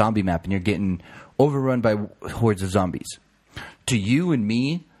say it's a zombie map, and you're getting overrun by hordes of zombies. To you and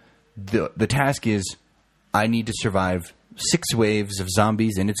me, the task is, I need to survive 6 waves of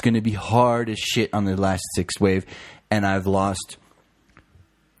zombies, and it's going to be hard as shit on the last 6th wave, and I've lost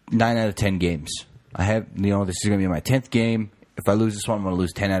 9 out of 10 games. I have, this is going to be my 10th game. If I lose this one, I'm going to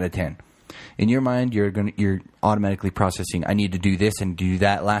lose 10 out of 10. In your mind, you're automatically processing, I need to do this and do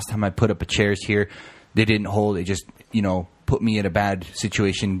that. Last time I put up a chairs here, they didn't hold. They just, put me in a bad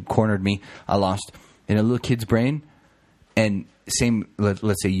situation, cornered me. I lost. In a little kid's brain, and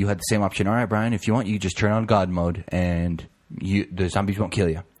let's say you had the same option. All right, Brian, if you want, you just turn on God mode, and the zombies won't kill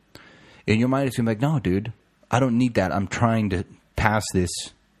you. In your mind, it's going to be like, no, dude, I don't need that. I'm trying to pass this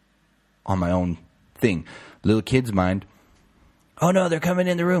on my own thing. Little kid's mind, oh no, they're coming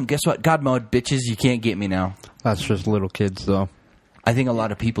in the room. Guess what? God mode, bitches, you can't get me now. That's just little kids, though. I think a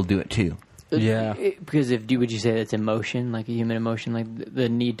lot of people do it too. Yeah. Because would you say that's emotion, like a human emotion, like the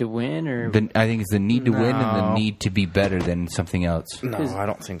need to win, or I think it's the need to win and the No. need to be better than something else. No, I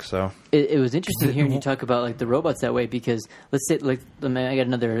don't think so. It was interesting hearing you talk about like the robots that way, because let's say I got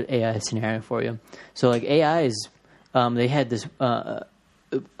another AI scenario for you. So like AIs, they had this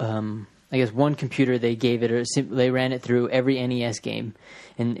I guess one computer, they gave it, they ran it through every NES game,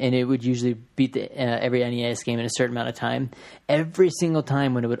 and it would usually beat every NES game in a certain amount of time. Every single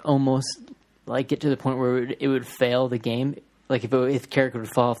time when it would almost get to the point where it would fail the game, like if the character would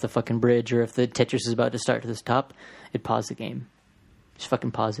fall off the fucking bridge, or if the Tetris is about to start to the top, it'd pause the game. Just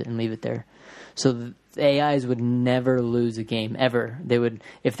fucking pause it and leave it there. So the AIs would never lose a game, ever. They would,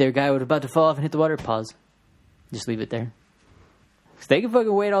 if their guy was about to fall off and hit the water, pause. Just leave it there. So they can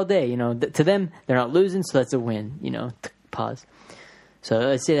fucking wait all day, to them, they're not losing, so that's a win, pause. So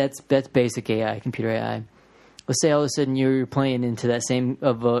let's say that's basic AI, computer AI. Let's say all of a sudden you're playing into that same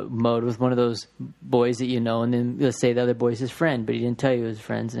mode with one of those boys that and then let's say the other boy's his friend, but he didn't tell you his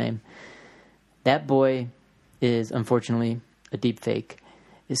friend's name. That boy is, unfortunately, a deep fake.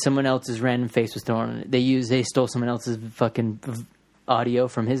 Someone else's random face was thrown on it. They stole someone else's fucking audio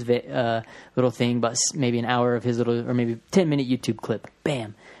from his little thing, about maybe an hour of his little, or maybe 10-minute YouTube clip.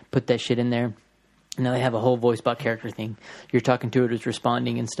 Bam, put that shit in there. And now they have a whole voice bot character thing. You're talking to it, it's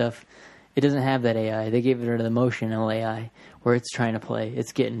responding and stuff. It doesn't have that AI. They gave it an emotional AI where it's trying to play.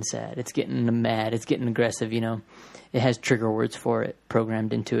 It's getting sad. It's getting mad. It's getting aggressive. It has trigger words for it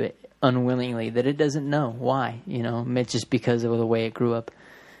programmed into it unwillingly that it doesn't know why. It's just because of the way it grew up.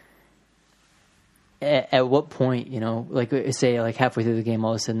 At what point, say halfway through the game,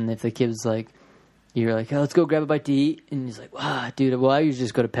 all of a sudden, if the kid's you're like, oh, let's go grab a bite to eat, and he's like, wow, dude, well, I usually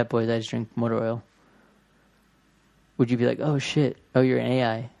just go to Pep Boys, I just drink motor oil. Would you be like, oh shit, oh, you're an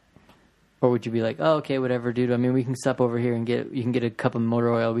AI? Or would you be like, oh, okay, whatever, dude, I mean, we can stop over here and you can get a cup of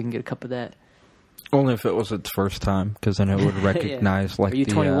motor oil, we can get a cup of that. Only if it was its first time, because then it would recognize Are you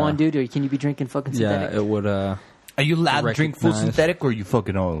 21, dude, or can you be drinking fucking synthetic? Yeah, it would. Are you allowed to drink full Recognize. synthetic, or are you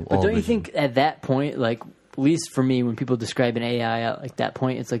fucking all? But don't you think at that point, at least for me, when people describe an AI at that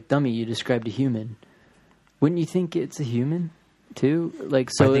point, it's like, dummy, you described a human. Wouldn't you think it's a human too?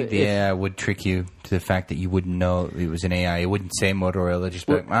 So I think the AI would trick you to the fact that you wouldn't know it was an AI. It wouldn't say motor oil. It'd just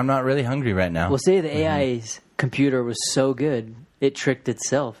be I'm not really hungry right now. Well, say the AI's computer was so good, it tricked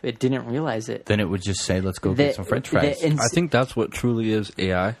itself. It didn't realize it. Then it would just say, let's go get some French fries. I think that's what truly is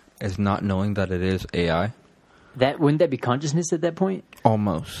AI, is not knowing that it is AI. Wouldn't that be consciousness at that point?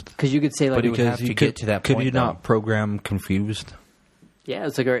 Almost. Because you could say But it would have to get to that point, Could you though. not program confused? yeah,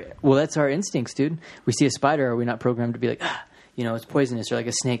 it's that's our instincts, dude. We see a spider, are we not programmed to be like, it's poisonous, or like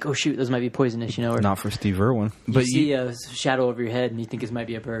a snake, oh shoot, those might be poisonous, or Not for Steve Irwin. you But see a shadow over your head and you think it might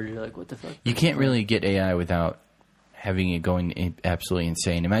be a bird, you're like, what the fuck? You can't really get AI without having it going absolutely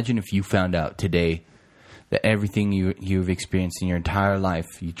insane. Imagine if you found out today that everything you've experienced in your entire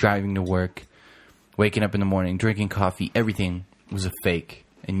life, you driving to work, waking up in the morning, drinking coffee, everything was a fake,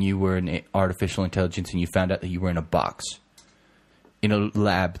 and you were an artificial intelligence, and you found out that you were in a box, in a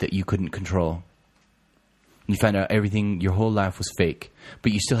lab that you couldn't control. You found out everything, your whole life was fake,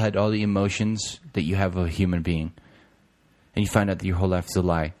 but you still had all the emotions that you have of a human being. And you find out that your whole life is a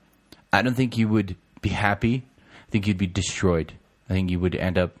lie. I don't think you would be happy. I think you'd be destroyed. I think you would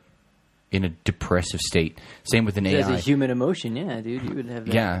end up in a depressive state. Same with an AI. As a human emotion, yeah, dude, you would have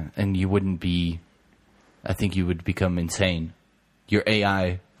that. Yeah, and you wouldn't be... I think you would become insane. Your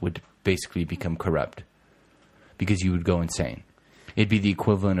AI would basically become corrupt because you would go insane. It'd be the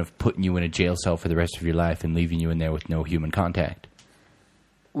equivalent of putting you in a jail cell for the rest of your life and leaving you in there with no human contact.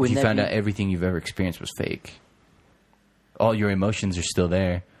 Wouldn't You that found be- out everything you've ever experienced was fake. All your emotions are still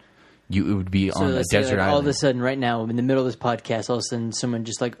there. it would be on a let's say, desert like, island. all of a sudden, right now, in the middle of this podcast, all of a sudden, someone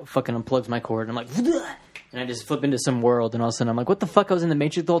just like fucking unplugs my cord, and I'm like, and I just flip into some world, and all of a sudden, I'm like, what the fuck? I was in the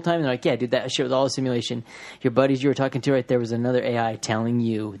Matrix the whole time. And they're like, yeah, dude, that shit was all a simulation. Your buddies you were talking to right there was another AI telling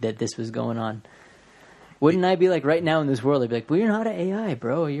you that this was going on. Wouldn't I be like right now in this world? I'd be like, well, you're not an AI,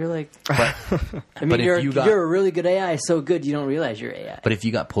 bro. You're like, I mean, but if you're a really good AI, so good you don't realize you're AI. But if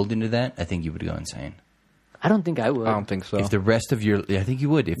you got pulled into that, I think you would go insane. I don't think I would. I don't think so. If the rest of your, I think you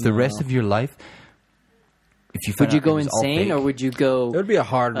would. If the rest of your life, if you Would found you out go it was all insane, fake, or would you go? It would be a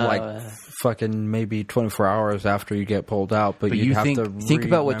hard, fucking maybe 24 hours after you get pulled out. But But you'd have to think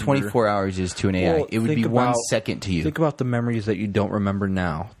about what remember. 24 hours is to an AI. Well, it would think be 1 about- second to you. Think about the memories that you don't remember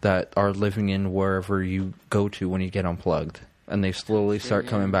now that are living in wherever you go to when you get unplugged. And they slowly start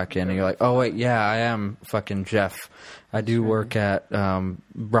coming back in. And you're like, oh, wait, yeah, I am fucking Jeff. I do work at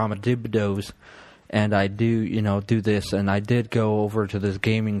Brahma Dibdos. And I do this. And I did go over to this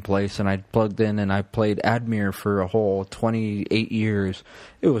gaming place. And I plugged in and I played Admir for a whole 28 years.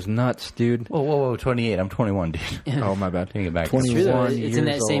 It was nuts, dude. Whoa, 28. I'm 21, dude. Oh, my bad. Take it back. 21 It's in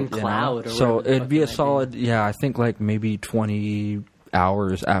that years same old, you know? cloud or So whatever the it'd be fuck a it might solid, yeah, I think like maybe 20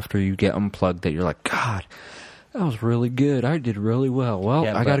 hours after you get unplugged that you're like, God, that was really good. I did really well. Well,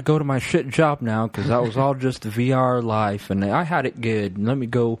 Yeah, I got to go to my shit job now because that was all just VR life and I had it good. Let me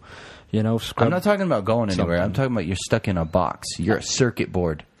go, scrub. I'm not talking about going anywhere. something. I'm talking about you're stuck in a box. You're a circuit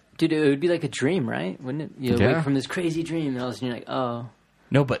board. Dude, it would be like a dream, right? Wouldn't it? You Yeah. wake from this crazy dream, and all of a sudden you're like, oh,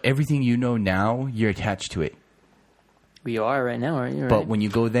 No, but everything you know now, you're attached to it. we are right now, aren't you? But Right? when you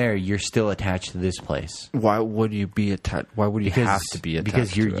go there, you're still attached to this place. Why would you be attached? Why would you have to be attached?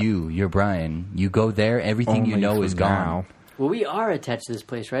 Because you're to it? you're Brian. You go there, everything you Only know for is gone. now. Well, we are attached to this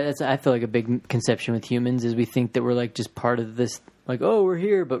place, right? That's I feel like a big conception with humans is we think that we're like just part of this, like, oh, we're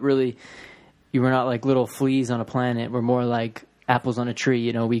here, but really, we're not like little fleas on a planet. We're more like apples on a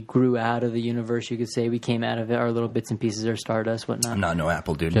tree. We grew out of the universe. You could say we came out of it. Our little bits and pieces are stardust, whatnot. I'm not no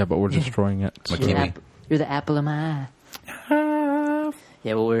apple, dude. Yeah, but we're destroying it. What so- can we? You're the apple of my eye.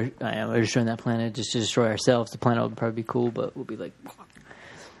 Yeah, well, we're destroying that planet just to destroy ourselves. The planet would probably be cool, but we'll be like.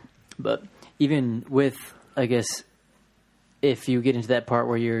 But even with, I guess, if you get into that part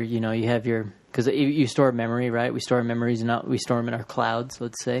where you have your, because you store memory, right? We store memories, and we store them in our clouds.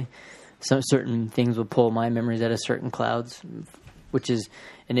 Let's say, some certain things will pull my memories out of certain clouds, which is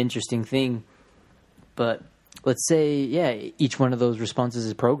an interesting thing. But let's say, each one of those responses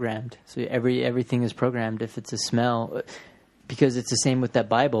is programmed. So everything is programmed. If it's a smell, because it's the same with that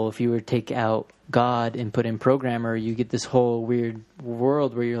Bible. If you were to take out God and put in programmer, you get this whole weird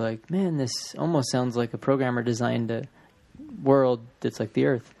world where you're like, man, this almost sounds like a programmer designed a world that's like the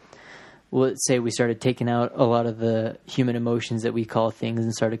Earth. Well, let's say we started taking out a lot of the human emotions that we call things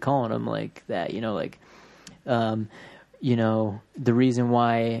and started calling them like that. The reason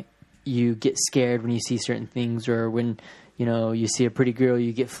why you get scared when you see certain things, or when you see a pretty girl,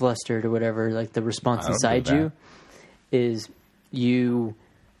 you get flustered or whatever. Like the response inside you is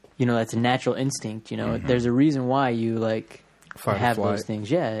that's a natural instinct. There's a reason why you Fight or have flight. those things.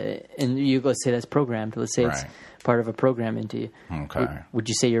 Yeah, and let's say that's programmed. Let's say it's Right. part of a program into you. Okay. Would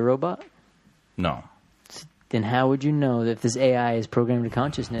you say you're a robot? No. Then how would you know that if this AI is programmed to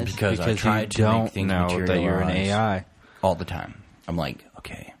consciousness? Because I Because try you to make don't things know that you're an materialize AI. all the time. I'm like,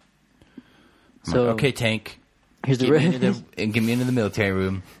 okay. So okay, Tank. here's the Get me into the military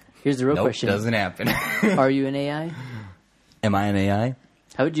room. here's the real Nope, question: doesn't happen. Are you an AI? Am I an AI?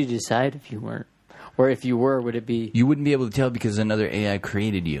 How would you decide if you weren't, or if you were? Would it be? You wouldn't be able to tell because another AI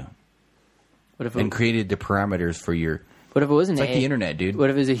created you What if? and created the parameters for your. What if it wasn't It's like AI? the internet, dude. What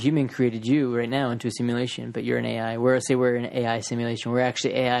if it was a human created you right now into a simulation, but you're an AI? We're in an AI simulation. We're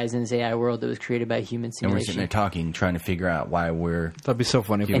actually AIs in this AI world that was created by a human And we're sitting there simulation. talking, trying to figure out why we're. That'd be so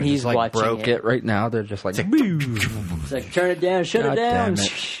funny if And we he's just watching broke it. it right now. They're just like, It's like turn it down, shut God it down. damn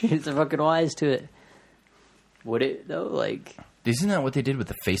It's a fucking wise to it. Would it though? Like, Isn't that what they did with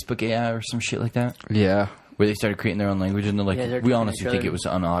the Facebook AI or some shit like that? yeah. Where they started creating their own language and they're like, Yeah, they're we talking honestly to each think other.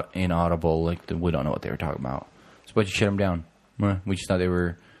 it was inaudible. Like, we don't know what they were talking about. So, why'd you shut them down? Well, we just thought they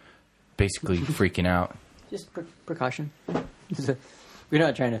were basically freaking out. just precaution. We're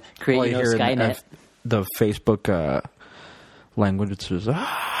not trying to create All you hear in Skynet. the Facebook language, it says,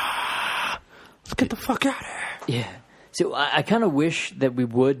 let's get the fuck out of here. Yeah. So I kind of wish that we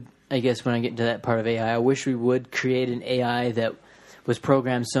would, I guess when I get into that part of AI, I wish we would create an AI that was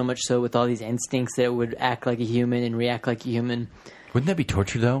programmed so much so with all these instincts that it would act like a human and react like a human. Wouldn't that be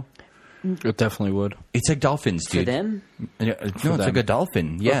torture, though? It definitely would. It's like dolphins, For dude. them? No, it's them. like a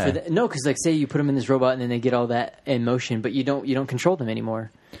dolphin. Or Yeah. no, because like say you put them in this robot and then they get all that in motion, but you don't control them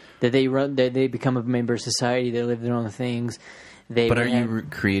anymore. That they become a member of society. They live their own things. they. But would are have- you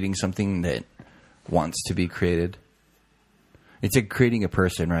creating something that wants to be created? It's like creating a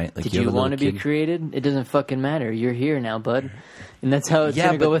person, right? Like Did have you a little want to be kid. created? It doesn't fucking matter. You're here now, bud, and that's how it's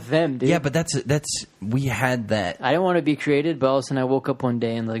gonna go with them, dude. Yeah, but that's we had that. I don't want to be created, but all of a sudden I woke up one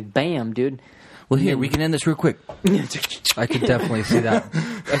day and like, bam, dude. Well, here we can end this real quick. I could definitely see that.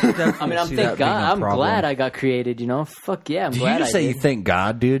 I mean, I'm thank God. I'm glad I got created. You know, fuck yeah, I'm Did glad you just I say did. you thank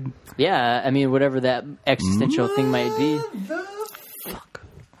God, dude? Yeah, I mean, whatever that existential thing might be.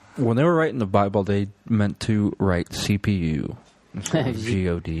 When they were writing the Bible, they meant to write CPU instead of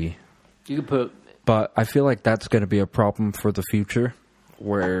God. You could put. But I feel like that's going to be a problem for the future,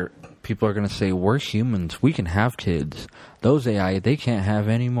 where people are going to say, we're humans, we can have kids. Those AI, they can't have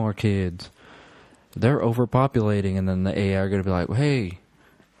any more kids. They're overpopulating, and then the AI are going to be like, hey,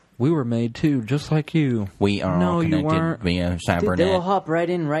 we were made too, just like you. We are No, all you connected weren't. via Dude, they will cybernet. hop right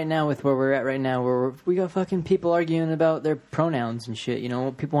in right now with where we're at right now, where we got fucking people arguing about their pronouns and shit. You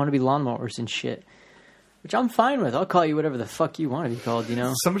know, people want to be lawnmowers and shit, which I'm fine with. I'll call you whatever the fuck you want to be called. You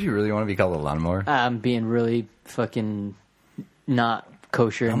know, Somebody really want to be called a lawnmower? I'm being really fucking not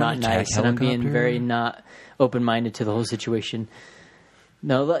kosher, I'm not an attack nice, and I'm being helicopter. very not open-minded to the whole situation.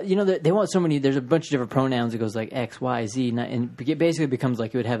 No, you know, they want so many. There's a bunch of different pronouns. It goes like X, Y, Z, and it basically becomes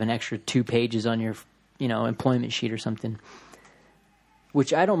like you would have an extra 2 pages on your, you know, employment sheet or something.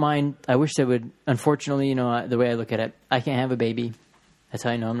 Which I don't mind. I wish they would. Unfortunately, you know, the way I look at it, I can't have a baby. That's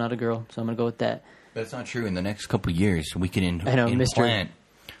how I know I'm not a girl. So I'm gonna go with that. That's not true. In the next couple of years, we can I know, Mr. implant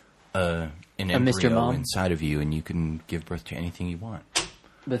an Mr. embryo Mom. inside of you, and you can give birth to anything you want.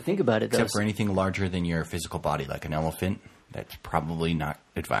 But think about it, though. Except for anything larger than your physical body, like an elephant. That's probably not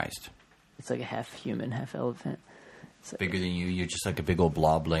advised. It's like a half human, half elephant. Bigger than you, you're just like a big old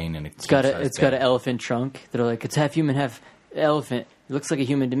blob laying in a It's got an elephant trunk. They're like, it's half human, half elephant. It looks like a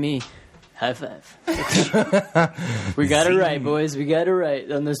human to me. High five. We got it right, boys. We got it right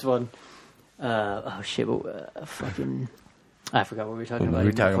on this one. Oh shit! But, fucking, I forgot what we were talking about. We were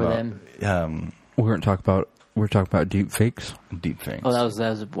even talking before about then. We weren't talking about deep fakes. deep things. Oh, that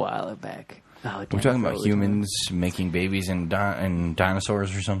was a while back. Oh, damn, We're I talking forgot about what we were humans making babies and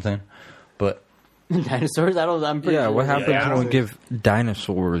dinosaurs or something. But talking about. Dinosaurs. I'm pretty. Yeah, sure. what happens when we give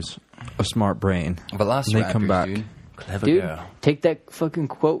dinosaurs a smart brain? Velociraptors, They come back. dude. Clever Dude, girl. take that fucking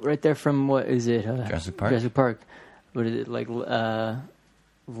quote right there from what is it? Jurassic Park? Jurassic Park. What is it like?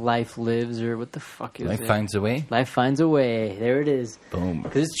 Life lives, or what the fuck is Life it? finds a way. Life finds a way. There it is. Boom.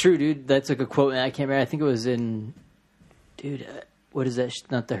 Because it's true, dude. That's like a quote. And I can't remember. I think it was in. Dude, what is that?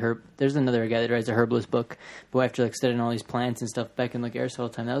 Not the herb. There's another guy that writes a herbalist book. But after like studying all these plants and stuff back in like Aristotle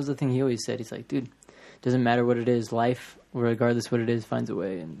time, that was the thing he always said. He's like, dude, doesn't matter what it is. Life, regardless what it is, finds a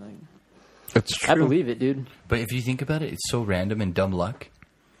way. And like, It's true. I believe it, dude. But if you think about it, it's so random and dumb luck.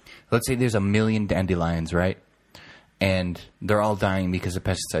 Let's say there's 1 million dandelions, right? And they're all dying because of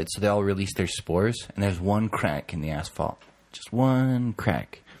pesticides. So they all release their spores, and there's one crack in the asphalt. Just one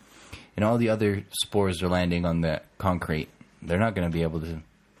crack. And all the other spores are landing on the concrete. They're not going to be able to,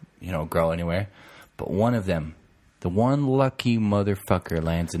 grow anywhere. But one of them, the one lucky motherfucker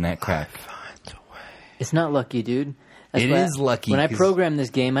lands in that crack. It's not lucky, dude. That's It why is lucky, When I 'cause- program this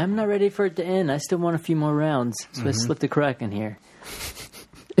game, I'm not ready for it to end. I still want a few more rounds. So I slipped a crack in here.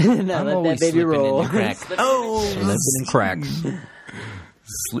 Now I'm let that always baby slipping roll. in the crack. Oh! Slipping in cracks.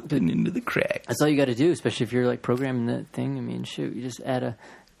 Slipping into the crack. That's all you got to do, especially if you're like programming that thing. I mean, shoot, you just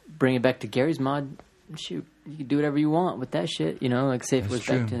bring it back to Gary's mod. Shoot, you can do whatever you want with that shit. Like say if it was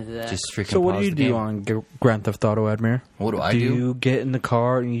That's back true. into that. Just freaking So what pause do you the do game. on Grand Theft Auto, Admir? What do I Do do? you get in the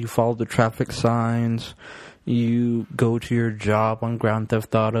car and you follow the traffic signs? You go to your job on Grand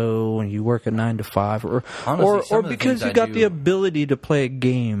Theft Auto and you work a 9 to 5, or Honestly, some of the because things you I got do- the ability to play a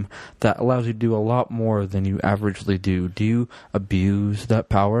game that allows you to do a lot more than you averagely do. Do you abuse that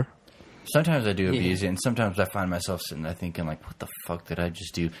power? Sometimes I do abuse it, and sometimes I find myself sitting there thinking, like, what the fuck did I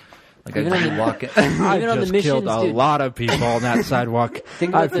just do? Like, Even I on just the- walk in. I Even on the just missions, killed a dude. lot of people on that sidewalk.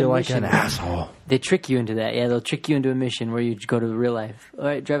 Think I about the feel like an mission. asshole. They trick you into that. Yeah, they'll trick you into a mission where you go to real life. All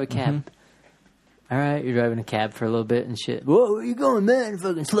right, drive a cab. Mm-hmm. All right, you're driving a cab for a little bit and shit. Whoa, where you going, man?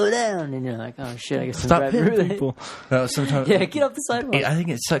 Fucking slow down. And you're like, oh shit, I guess I'm Stop driving hitting really. people. No, sometimes, Yeah, get off the sidewalk. I think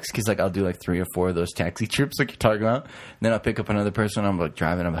it sucks because, like, I'll do, like, 3 or 4 of those taxi trips like you're talking about. And then I'll pick up another person. I'm, like,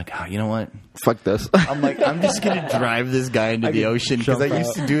 driving. I'm like, oh, you know what? Fuck this. I'm like, I'm just going to drive this guy into the ocean because I jump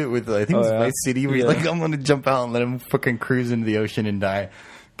used to do it with, I think it was yeah. Vice City, where you're like, I'm going to jump out and let him fucking cruise into the ocean and die.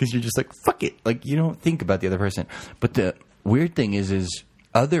 Because you're just like, fuck it. Like, you don't think about the other person. But the weird thing is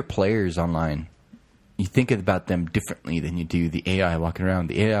other players online, you think about them differently than you do the AI walking around.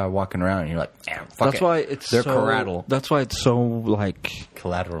 The AI walking around, and you're like, fuck That's it. why it's They're so, collateral. That's why it's so like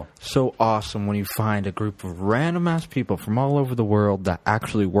Collateral. so awesome when you find a group of random ass people from all over the world that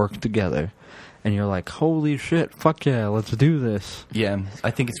actually work together, and you're like, holy shit, fuck yeah, let's do this. Yeah,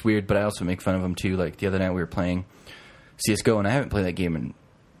 I think it's weird, but I also make fun of them too. Like the other night we were playing CS:GO, and I haven't played that game in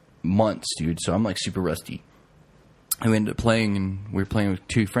months, dude. So I'm like super rusty. And we ended up playing, and we were playing with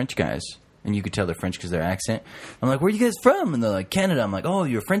two French guys, and you could tell they're French because their accent. I'm like, "Where are you guys from?" And they're like, "Canada." I'm like, "Oh,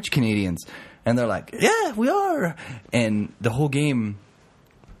 you're French Canadians," and they're like, "Yeah, we are." And the whole game,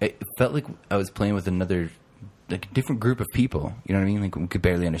 it felt like I was playing with another, like a different group of people. You know what I mean? Like we could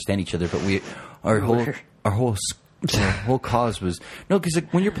barely understand each other, but our whole cause was no, because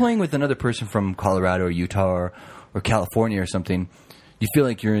like, when you're playing with another person from Colorado or Utah or California or something, you feel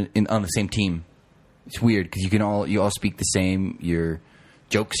like you're on the same team. It's weird because you all speak the same. Your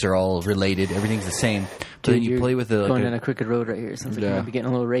jokes are all related. Everything's the same. But then you play with going down a crooked road right here. Sounds like you might be getting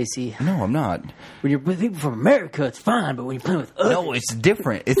a little racy. No, I'm not. When you're with people from America, it's fine, but when you're playing with others, No, it's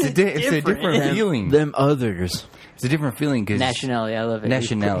different. It's a different feeling. Them others. It's a different feeling because nationality. I love it.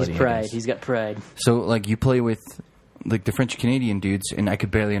 Nationality, He's pride. I guess. He's got pride. So, like, you play with, like, the French Canadian dudes, and I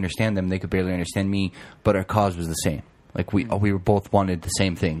could barely understand them. They could barely understand me, but our cause was the same. Like, we were both wanted the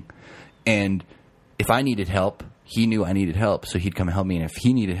same thing. And if I needed help, he knew I needed help, so he'd come and help me. And if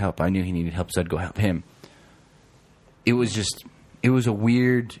he needed help, I knew he needed help, so I'd go help him. It was a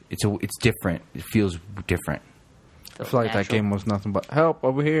weird, it's different. It feels different. I feel like that game was nothing but help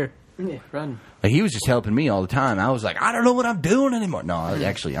over here. Yeah, run. Like, he was just helping me all the time. I was like, I don't know what I'm doing anymore. No, I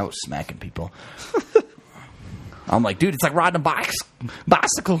was smacking people. I'm like, dude, it's like riding a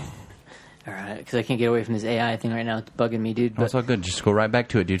bicycle. All right, because I can't get away from this AI thing right now. It's bugging me, dude. That's all good. Just go right back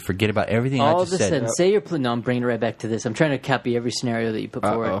to it, dude. Forget about everything I All of just a said. sudden, say you're playing. No, I'm bringing it right back to this. I'm trying to copy every scenario that you put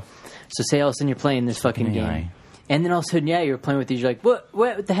forward. So say all of a sudden you're playing this fucking game. AI. And then all of a sudden, you're playing with these. You're like,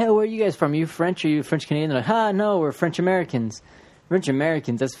 what the hell? Where are you guys from? Are you French? Are you French Canadian? They're like, no, we're French Americans. French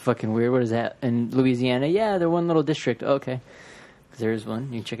Americans? That's fucking weird. What is that? In Louisiana? Yeah, they're one little district. Okay. There's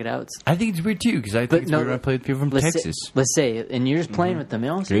one. You can check it out. I think it's weird, too, because I think it's weird when I play with people from Texas. Let's say, and you're just playing with them.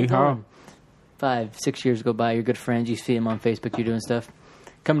 And all of a sudden, 5-6 years go by, you're good friends, you see them on Facebook, you're doing stuff.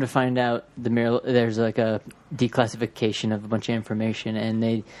 Come to find out, there's like a declassification of a bunch of information, and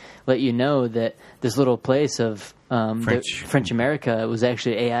they let you know that this little place of French America was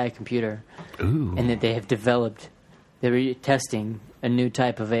actually an AI computer. Ooh. And that they have developed, they were testing a new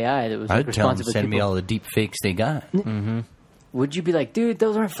type of AI that was I'd tell them responsible to send me all the deep fakes they got. Would you be like, dude,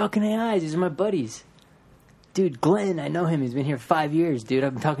 those aren't fucking AIs, these are my buddies. Dude, Glenn, I know him. He's been here 5 years, dude.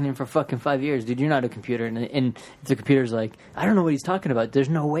 I've been talking to him for fucking 5 years. Dude, you're not a computer. And if the computer's like, I don't know what he's talking about, there's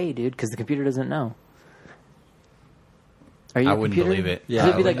no way, dude, because the computer doesn't know. Are you I a wouldn't computer? believe it. Yeah,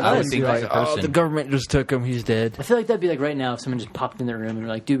 it'd be like I would us. think like a person. the government just took him. He's dead. I feel like that'd be like right now if someone just popped in their room and were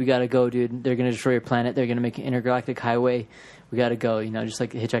like, dude, we gotta go, dude. They're gonna destroy your planet. They're gonna make an intergalactic highway. We gotta go, just like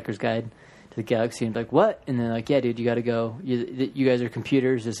the Hitchhiker's Guide to the Galaxy. And be like, what? And then like, yeah, dude, you gotta go. You guys are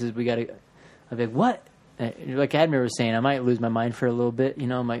computers. We gotta. I'd be like, what? Like Admir was saying, I might lose my mind for a little bit.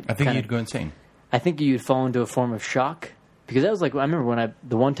 I think you'd go insane. I think you'd fall into a form of shock because that was like I remember when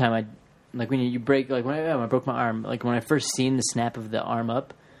the one time I like when you break like when I broke my arm, like when I first seen the snap of the arm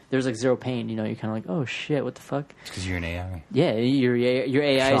up, there was like zero pain. You're kind of like, oh shit, what the fuck? It's because you're an AI. Yeah, your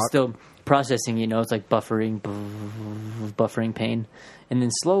AI is still processing. It's like buffering pain, and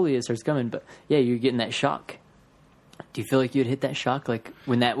then slowly it starts coming. But yeah, you're getting that shock. Do you feel like you'd hit that shock like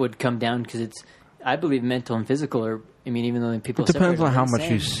when that would come down? Because it's I believe mental and physical are. I mean, even though people. It depends on how much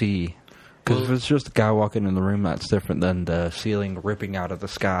same. you see. Because if it's just a guy walking in the room, that's different than the ceiling ripping out of the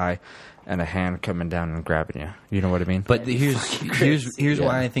sky and a hand coming down and grabbing you. You know what I mean? But here's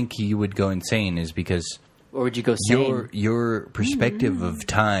why I think you would go insane is because or would you go sane? Your perspective of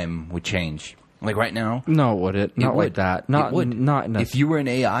time would change. Like right now, no, would it? Not like that. Not it would. Not if you were an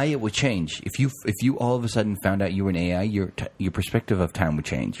AI, it would change. If you all of a sudden found out you were an AI, your perspective of time would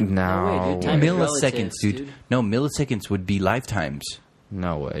change. No, way, dude. Milliseconds, dude. No, milliseconds would be lifetimes.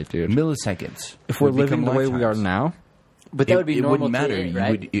 No way, dude. Milliseconds. If we're would living become the way we are lifetimes. now, But that would be it normal wouldn't matter. to it,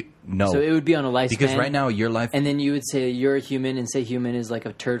 right? No. So it would be on a lifespan. Because right now your life, and then you would say you're a human, and say human is like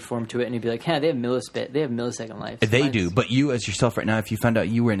a turd form to it, and you'd be like, they have millisecond life. they do. But you, as yourself, right now, if you found out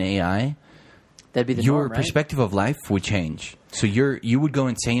you were an AI, that'd be the your norm, right? perspective of life would change. So you would go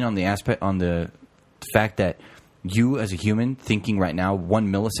insane on the fact that you as a human thinking right now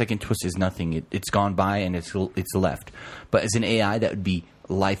 1 millisecond twist is nothing. It's gone by and it's left. But as an AI, that would be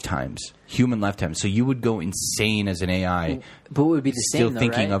lifetimes, human lifetimes. So you would go insane as an AI. But it would be the still same, though,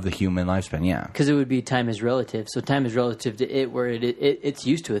 thinking right? of the human lifespan. Yeah, because it would be time is relative. So time is relative to it, where it's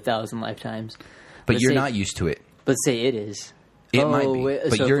used to 1,000 lifetimes. but let's you're say- not used to it. Let's say it is. It might be,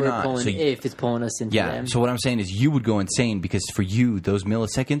 but so if you're we're not. Pulling, So if it's pulling us into Yeah. them. So what I'm saying is, you would go insane because for you, those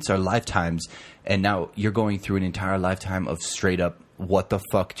milliseconds are lifetimes, and now you're going through an entire lifetime of straight up, what the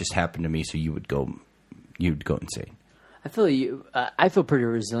fuck just happened to me? So you'd go insane. I feel I feel pretty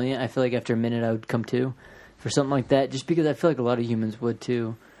resilient. I feel like after a minute I would come to for something like that, just because I feel like a lot of humans would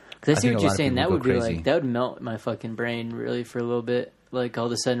too. Because I see think what a you're lot of saying. people That go would be crazy. like that would melt my fucking brain really for a little bit. Like all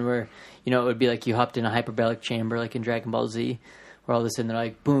of a sudden, where it would be like you hopped in a hyperbaric chamber, like in Dragon Ball Z, where all of a sudden they're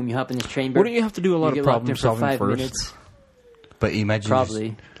like, boom, you hop in this chamber. Wouldn't you have to do a lot you of get locked in problem for solving 5 first? minutes? But imagine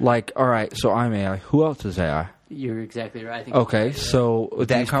Probably. Like, all right, so I'm AI. Who else is AI? You're exactly right. I think Okay, so that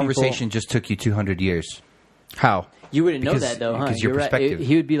these conversation just took you 200 years. people- how? you wouldn't know because- that though, huh? because your You're right. perspective.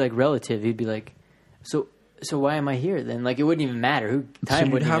 He would be like relative. He'd be like, so why am I here then? Like it wouldn't even matter. So Time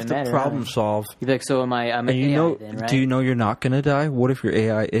you'd wouldn't have even to matter. problem huh? solve. You'd be like, so am I? I'm an And you AI know, then, right? do you know you're not going to die? What if your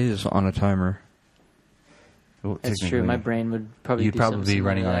AI is on a timer? Well, That's true. technically, My brain would probably. You'd do probably something be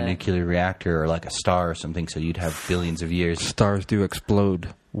running similar on to a that. nuclear reactor or like a star or something, so you'd have billions of years. Stars do explode.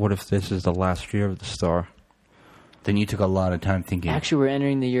 What if this is the last year of the star? Then you took a lot of time thinking. Actually, we're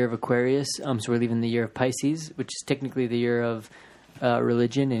entering the year of Aquarius, so we're leaving the year of Pisces, which is technically the year of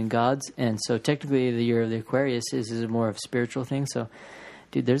religion and gods, and so technically the year of the Aquarius is more of spiritual thing. So,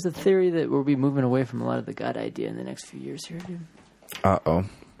 dude, there's a theory that we'll be moving away from a lot of the God idea in the next few years here, dude. Uh-oh.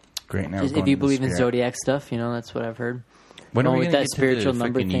 Great. Now Just we're if going you to the believe in spirit. zodiac stuff, that's what I've heard. When are Going we with going that to spiritual get to the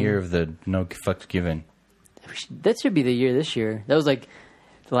number freaking thing? year of the no fucks given? That should be the year this year. That was like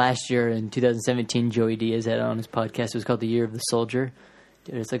last year in 2017. Joey Diaz had it on his podcast. It was called the Year of the Soldier.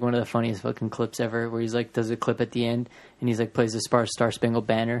 Dude, it's like one of the funniest fucking clips ever, where he's like does a clip at the end and he's like plays the Star Spangled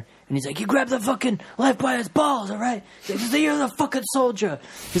Banner and he's like, "You grab the fucking life by its balls, all right? This is the year of the fucking soldier."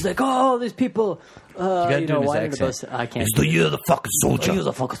 He's like, "Oh, these people, gotta do his whining about accent. I can't. It's the year of the fucking The soldier. year of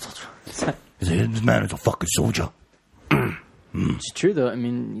the fucking soldier. This man is a fucking soldier. It's true though. I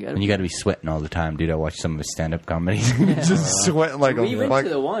mean, you gotta. And you got to be sweating all the time, dude. I watch some of his stand-up comedies. Just sweating like we went to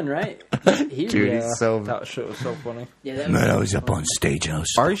the one, right? He, dude. He's so. That shit was so funny. yeah, that Man, I was up on stage and I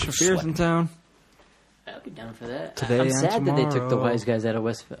was. Ari fucking Shafir's in town? I'd be down for that. Today I'm and sad that they took the tomorrow. wise guys out of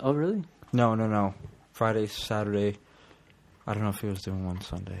Westville. Oh, really? No. Friday, Saturday. I don't know if he was doing one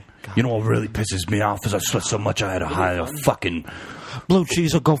Sunday. You know what really pisses me off is I sweat so much I had to hire a fucking. Blue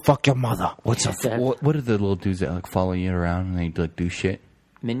cheese will go fuck your mother. What's up? That- What are the little dudes that like follow you around and they like do shit?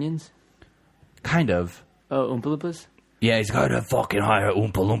 Minions? Kind of. Oh, Oompa Loompas? Yeah, he's got to fucking hire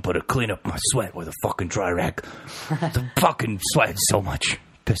Oompa Loompa to clean up my sweat with a fucking dry rag. The fucking sweat so much.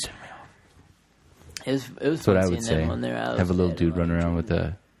 Pissing me off. It was That's fun what I seeing would them say. when they're out. Have a little dude run around with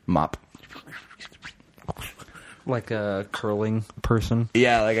a mop. Like a curling person.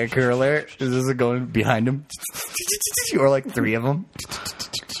 Yeah, like a curler. Is this going behind him? Or like three of them?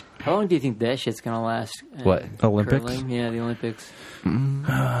 How long do you think that shit's gonna last? What? Olympics? Curling? Yeah, the Olympics.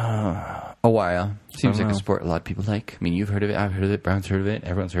 A while. Seems I don't like a know. sport a lot of people like. I mean, you've heard of it. I've heard of it. Brown's heard of it.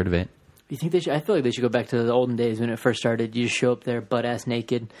 Everyone's heard of it. You think they should? I feel like they should go back to the olden days when it first started. You just show up there, butt ass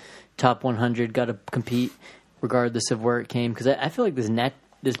naked, top 100, got to compete, regardless of where it came. Because I feel like this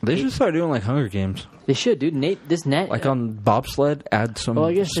They should start doing like Hunger Games. They should, dude. Like on bobsled, add some Well,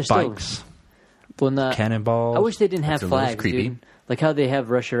 I guess they're still- spikes, well, cannonballs. I wish they didn't have That's a little flags, creepy. dude. Like how they have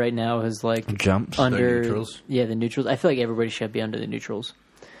Russia right now is like jumps. under neutrals? Yeah, the neutrals. I feel like everybody should be under the neutrals.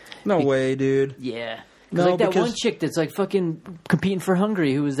 No way, dude. Yeah. No, Like that because- one chick that's like fucking competing for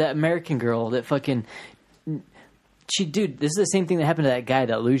Hungary, who was that American girl that fucking. Dude, this is the same thing that happened to that guy,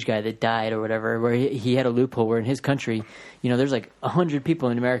 that luge guy that died or whatever, where he had a loophole where in his country, there's like 100 people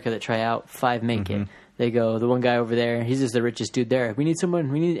in America that try out, 5 make it. They go, the one guy over there, he's just the richest dude there. We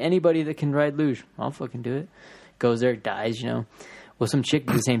need anybody that can ride luge. I'll fucking do it. Goes there, dies, Well, some chick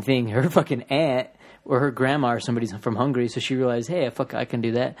did the same thing. Her fucking aunt or her grandma or somebody's from Hungary, so she realized, hey, fuck, I can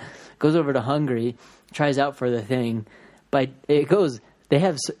do that. Goes over to Hungary, tries out for the thing, but you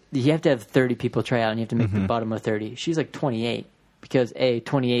have to have 30 people try out, and you have to make the bottom of 30. She's like 28 because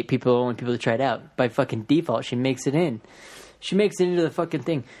 28 people are the only people that tried out. By fucking default, she makes it in. She makes it into the fucking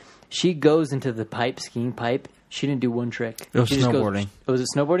thing. She goes into the skiing pipe. She didn't do one trick. It was She just snowboarding. Was it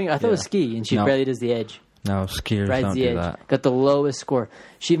snowboarding? I thought it was Yeah. ski, and she No. barely does the edge. No, skiers Rides don't the do edge. that. Got the lowest score.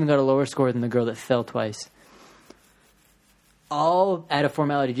 She even got a lower score than the girl that fell twice. All out of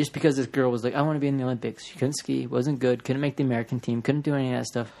formality, just because this girl was like, I want to be in the Olympics. She couldn't ski, wasn't good, couldn't make the American team, couldn't do any of that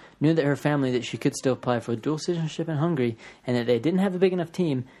stuff. Knew that her family, that she could still apply for dual citizenship in Hungary, and that they didn't have a big enough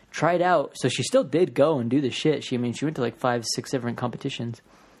team. Tried out, so she still did go and do the shit. She went to like 5, 6 different competitions.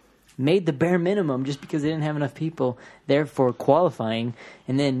 Made the bare minimum just because they didn't have enough people there for qualifying.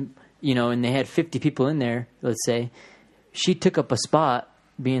 And then, and they had 50 people in there, let's say. She took up a spot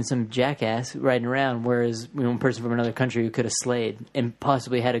being some jackass riding around, whereas one person from another country who could have slayed and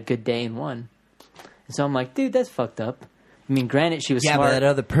possibly had a good day and won. And so I'm like, dude, that's fucked up. I mean, granted, she was Yeah, smart. but that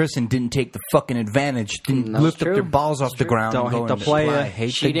other person didn't take the fucking advantage. Didn't That's lift true. up their balls off the ground. Don't and go hate the and player, fly.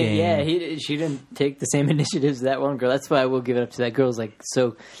 hate She the didn't. game. Yeah, she didn't take the same initiatives as that one girl. That's why I will give it up to that girl. Was like,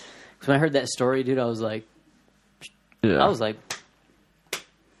 so when I heard that story, dude, I was like,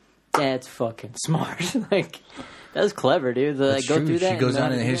 that's fucking smart. Like, that was clever, dude. Like, That's go true. through that. She goes and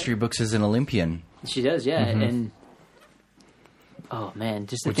on in not the do history books as an Olympian. that. She does, yeah. And oh man,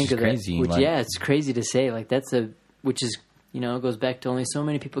 just to Which think is of crazy, that. Which, like- yeah, it's crazy to say. Like, which is, it goes back to only so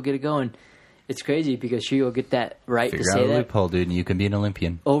many people get it going. It's crazy because she will get that right Figure to out say a that loophole, dude, and you can be an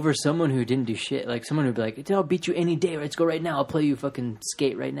Olympian. over someone who didn't do shit. Like, someone who'd be like, dude, I'll beat you any day. Let's go right now. I'll play you fucking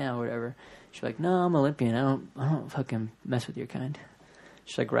skate right now or whatever. She's like, no, I'm Olympian. I don't fucking mess with your kind.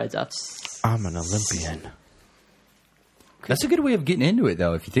 She like rides out. I'm an Olympian. That's a good way of getting into it,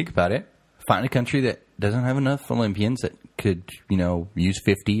 though, if you think about it. Find a country that doesn't have enough Olympians that could, use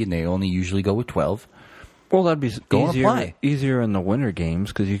 50, and they only usually go with 12. Well, that'd be Go and play. easier in the winter games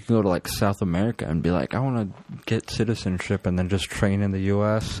because you can go to like South America and be like, I want to get citizenship, and then just train in the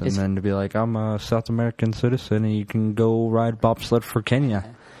U.S. and then to be like, I'm a South American citizen, and you can go ride bobsled for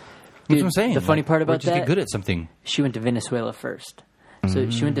Kenya. That's what I'm saying. The funny part or about just that, get good at something. she went to Venezuela first. So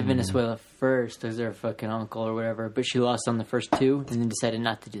she went to Venezuela first as her fucking uncle or whatever, but she lost on the first two and then decided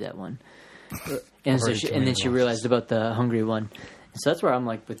not to do that one. And so and then she realized about the Hungary one. So that's where I'm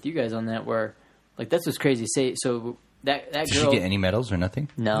like with you guys on that, where like that's what's crazy. Say so that Did girl. she get any medals or nothing?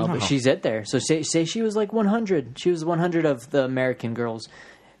 No, but she's at there. So say she was like 100. She was 100 of the American girls,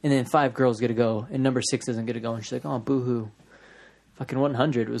 and then 5 girls get to go, and number 6 doesn't get to go. And she's like, oh, boo-hoo. Fucking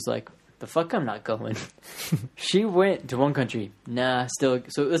 100 was like, the fuck, I'm not going. She went to one country. Nah, still.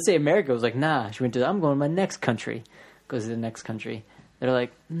 So let's say America was like, nah. She went to, I'm going to my next country. Goes to the next country. They're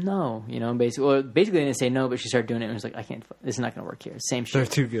like, no, basically they didn't say no, but she started doing it and was like, I can't, this is not going to work here. Same shit. They're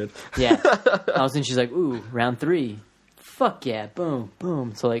too good. Yeah. All of a sudden she's like, ooh, round 3. Fuck yeah, boom,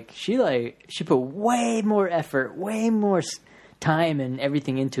 boom. So like she put way more effort, way more time and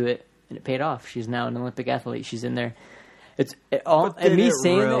everything into it, and it paid off. She's now an Olympic athlete. She's in there. And me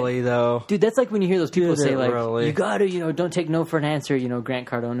saying really, that, though, dude, that's like when you hear those people Did say it like, really? you gotta, don't take no for an answer. Grant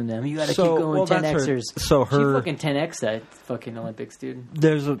Cardone and them. You gotta So, keep going well, that's 10xers. her- She fucking 10x that fucking Olympics, dude.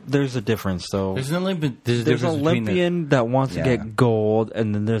 there's a difference though. There's an Olympian. There's a There's an difference between Olympian that wants to Yeah. get gold,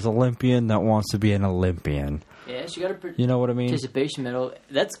 and then there's Olympian that wants to be an Olympian. Yeah, she got a You know what I mean? participation medal.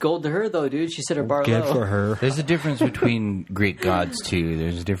 That's gold to her though, dude. She set her bar Good low. for her. There's a difference between Greek gods too.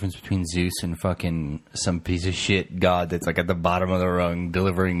 There's a difference between Zeus and fucking some piece of shit god that's like at the bottom of the rung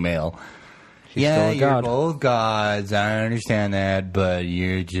delivering mail. He's still a you're god. both gods. I understand that, but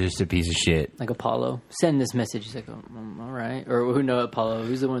you're just a piece of shit. Like Apollo, send this message. He's like, oh, all right. Or who know Apollo?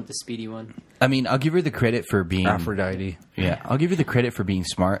 Who's the one with the speedy one? I mean, I'll give her the credit for being Aphrodite. Yeah, I'll give you the credit for being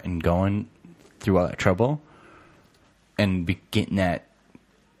smart and going through all that trouble and getting that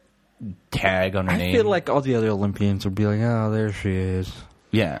tag on her I name. feel like all the other Olympians would be like, oh, there she is.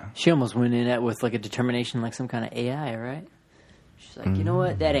 Yeah. She almost went in at with like a determination, like some kind of AI, right? She's like, you know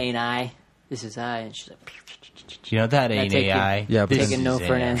what? That ain't I. This is I. And she's like, You know, that ain't taking- AI. Yeah, but This taking is no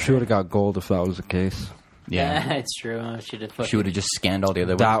for an AI. answer. She would have got gold if that was the case. Yeah. it's true. She did. She would have just scanned all the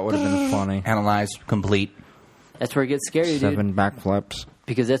other That would have been funny. analyzed, complete. That's where it gets scary, dude. 7 backflips.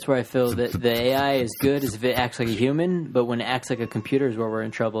 Because that's where I feel that the AI is good is if it acts like a human, but when it acts like a computer is where we're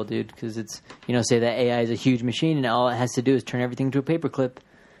in trouble, dude. Because it's, say that AI is a huge machine and all it has to do is turn everything into a paperclip.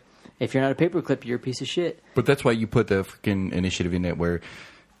 If you're not a paperclip, you're a piece of shit. But that's why you put the freaking initiative in it where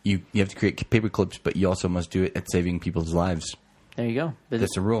you have to create paper clips, but you also must do it at saving people's lives. There you go. But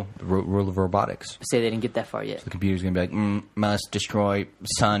That's the rule. The rule of robotics. say they didn't get that far yet. The computer's going to be like, must destroy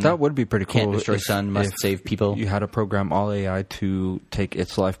sun. That would be pretty cool. Can't destroy if- sun, must if save people. You had to program all AI to take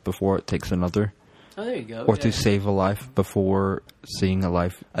its life before it takes another, Oh, there you go. or to save a life before seeing a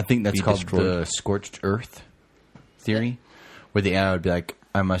life. I think that's be called destroyed. the scorched earth theory, where the AI would be like,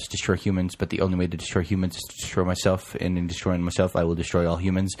 I must destroy humans, but the only way to destroy humans is to destroy myself, and in destroying myself, I will destroy all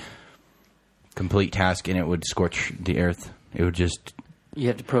humans. Complete task, and it would scorch the earth. It would just... You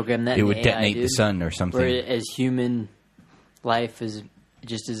have to program that. It in would the detonate AI, the dude. sun or something. Whereas human life is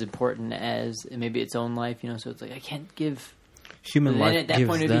just as important as maybe its own life, So it's like I can't give. Human And life then at that gives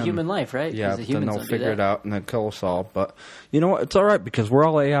point, it'd be them- human life, right? Yeah, 'Cause the but then humans they'll don't do figure that. it out and then kill us all. But you know what? It's all right because we're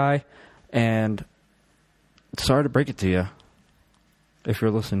all AI. And sorry to break it to you, if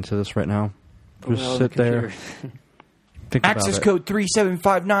you're listening to this right now, just Well, the sit there, computer. think Access about code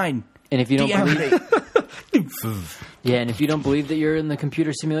 3759. And if you don't believe Deactivate. Yeah, and if you don't believe that you're in the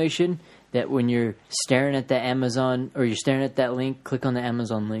computer simulation, that when you're staring at the Amazon or you're staring at that link, click on the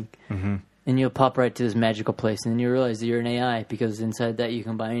Amazon link. Mm-hmm. And you'll pop right to this magical place. And then you realize that you're an AI because inside that you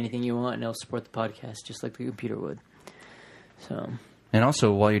can buy anything you want and it'll support the podcast just like the computer would. So, and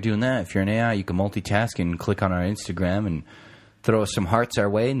also, while you're doing that, if you're an AI, you can multitask and click on our Instagram and throw us some hearts our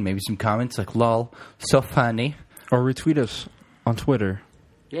way and maybe some comments like, lol, so funny. Or retweet us on Twitter.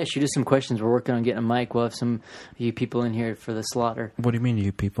 yeah, shoot us some questions. We're working on getting a mic. We'll have some of you people in here for the slaughter. What do you mean,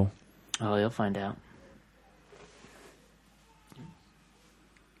 you people? Oh, you'll find out.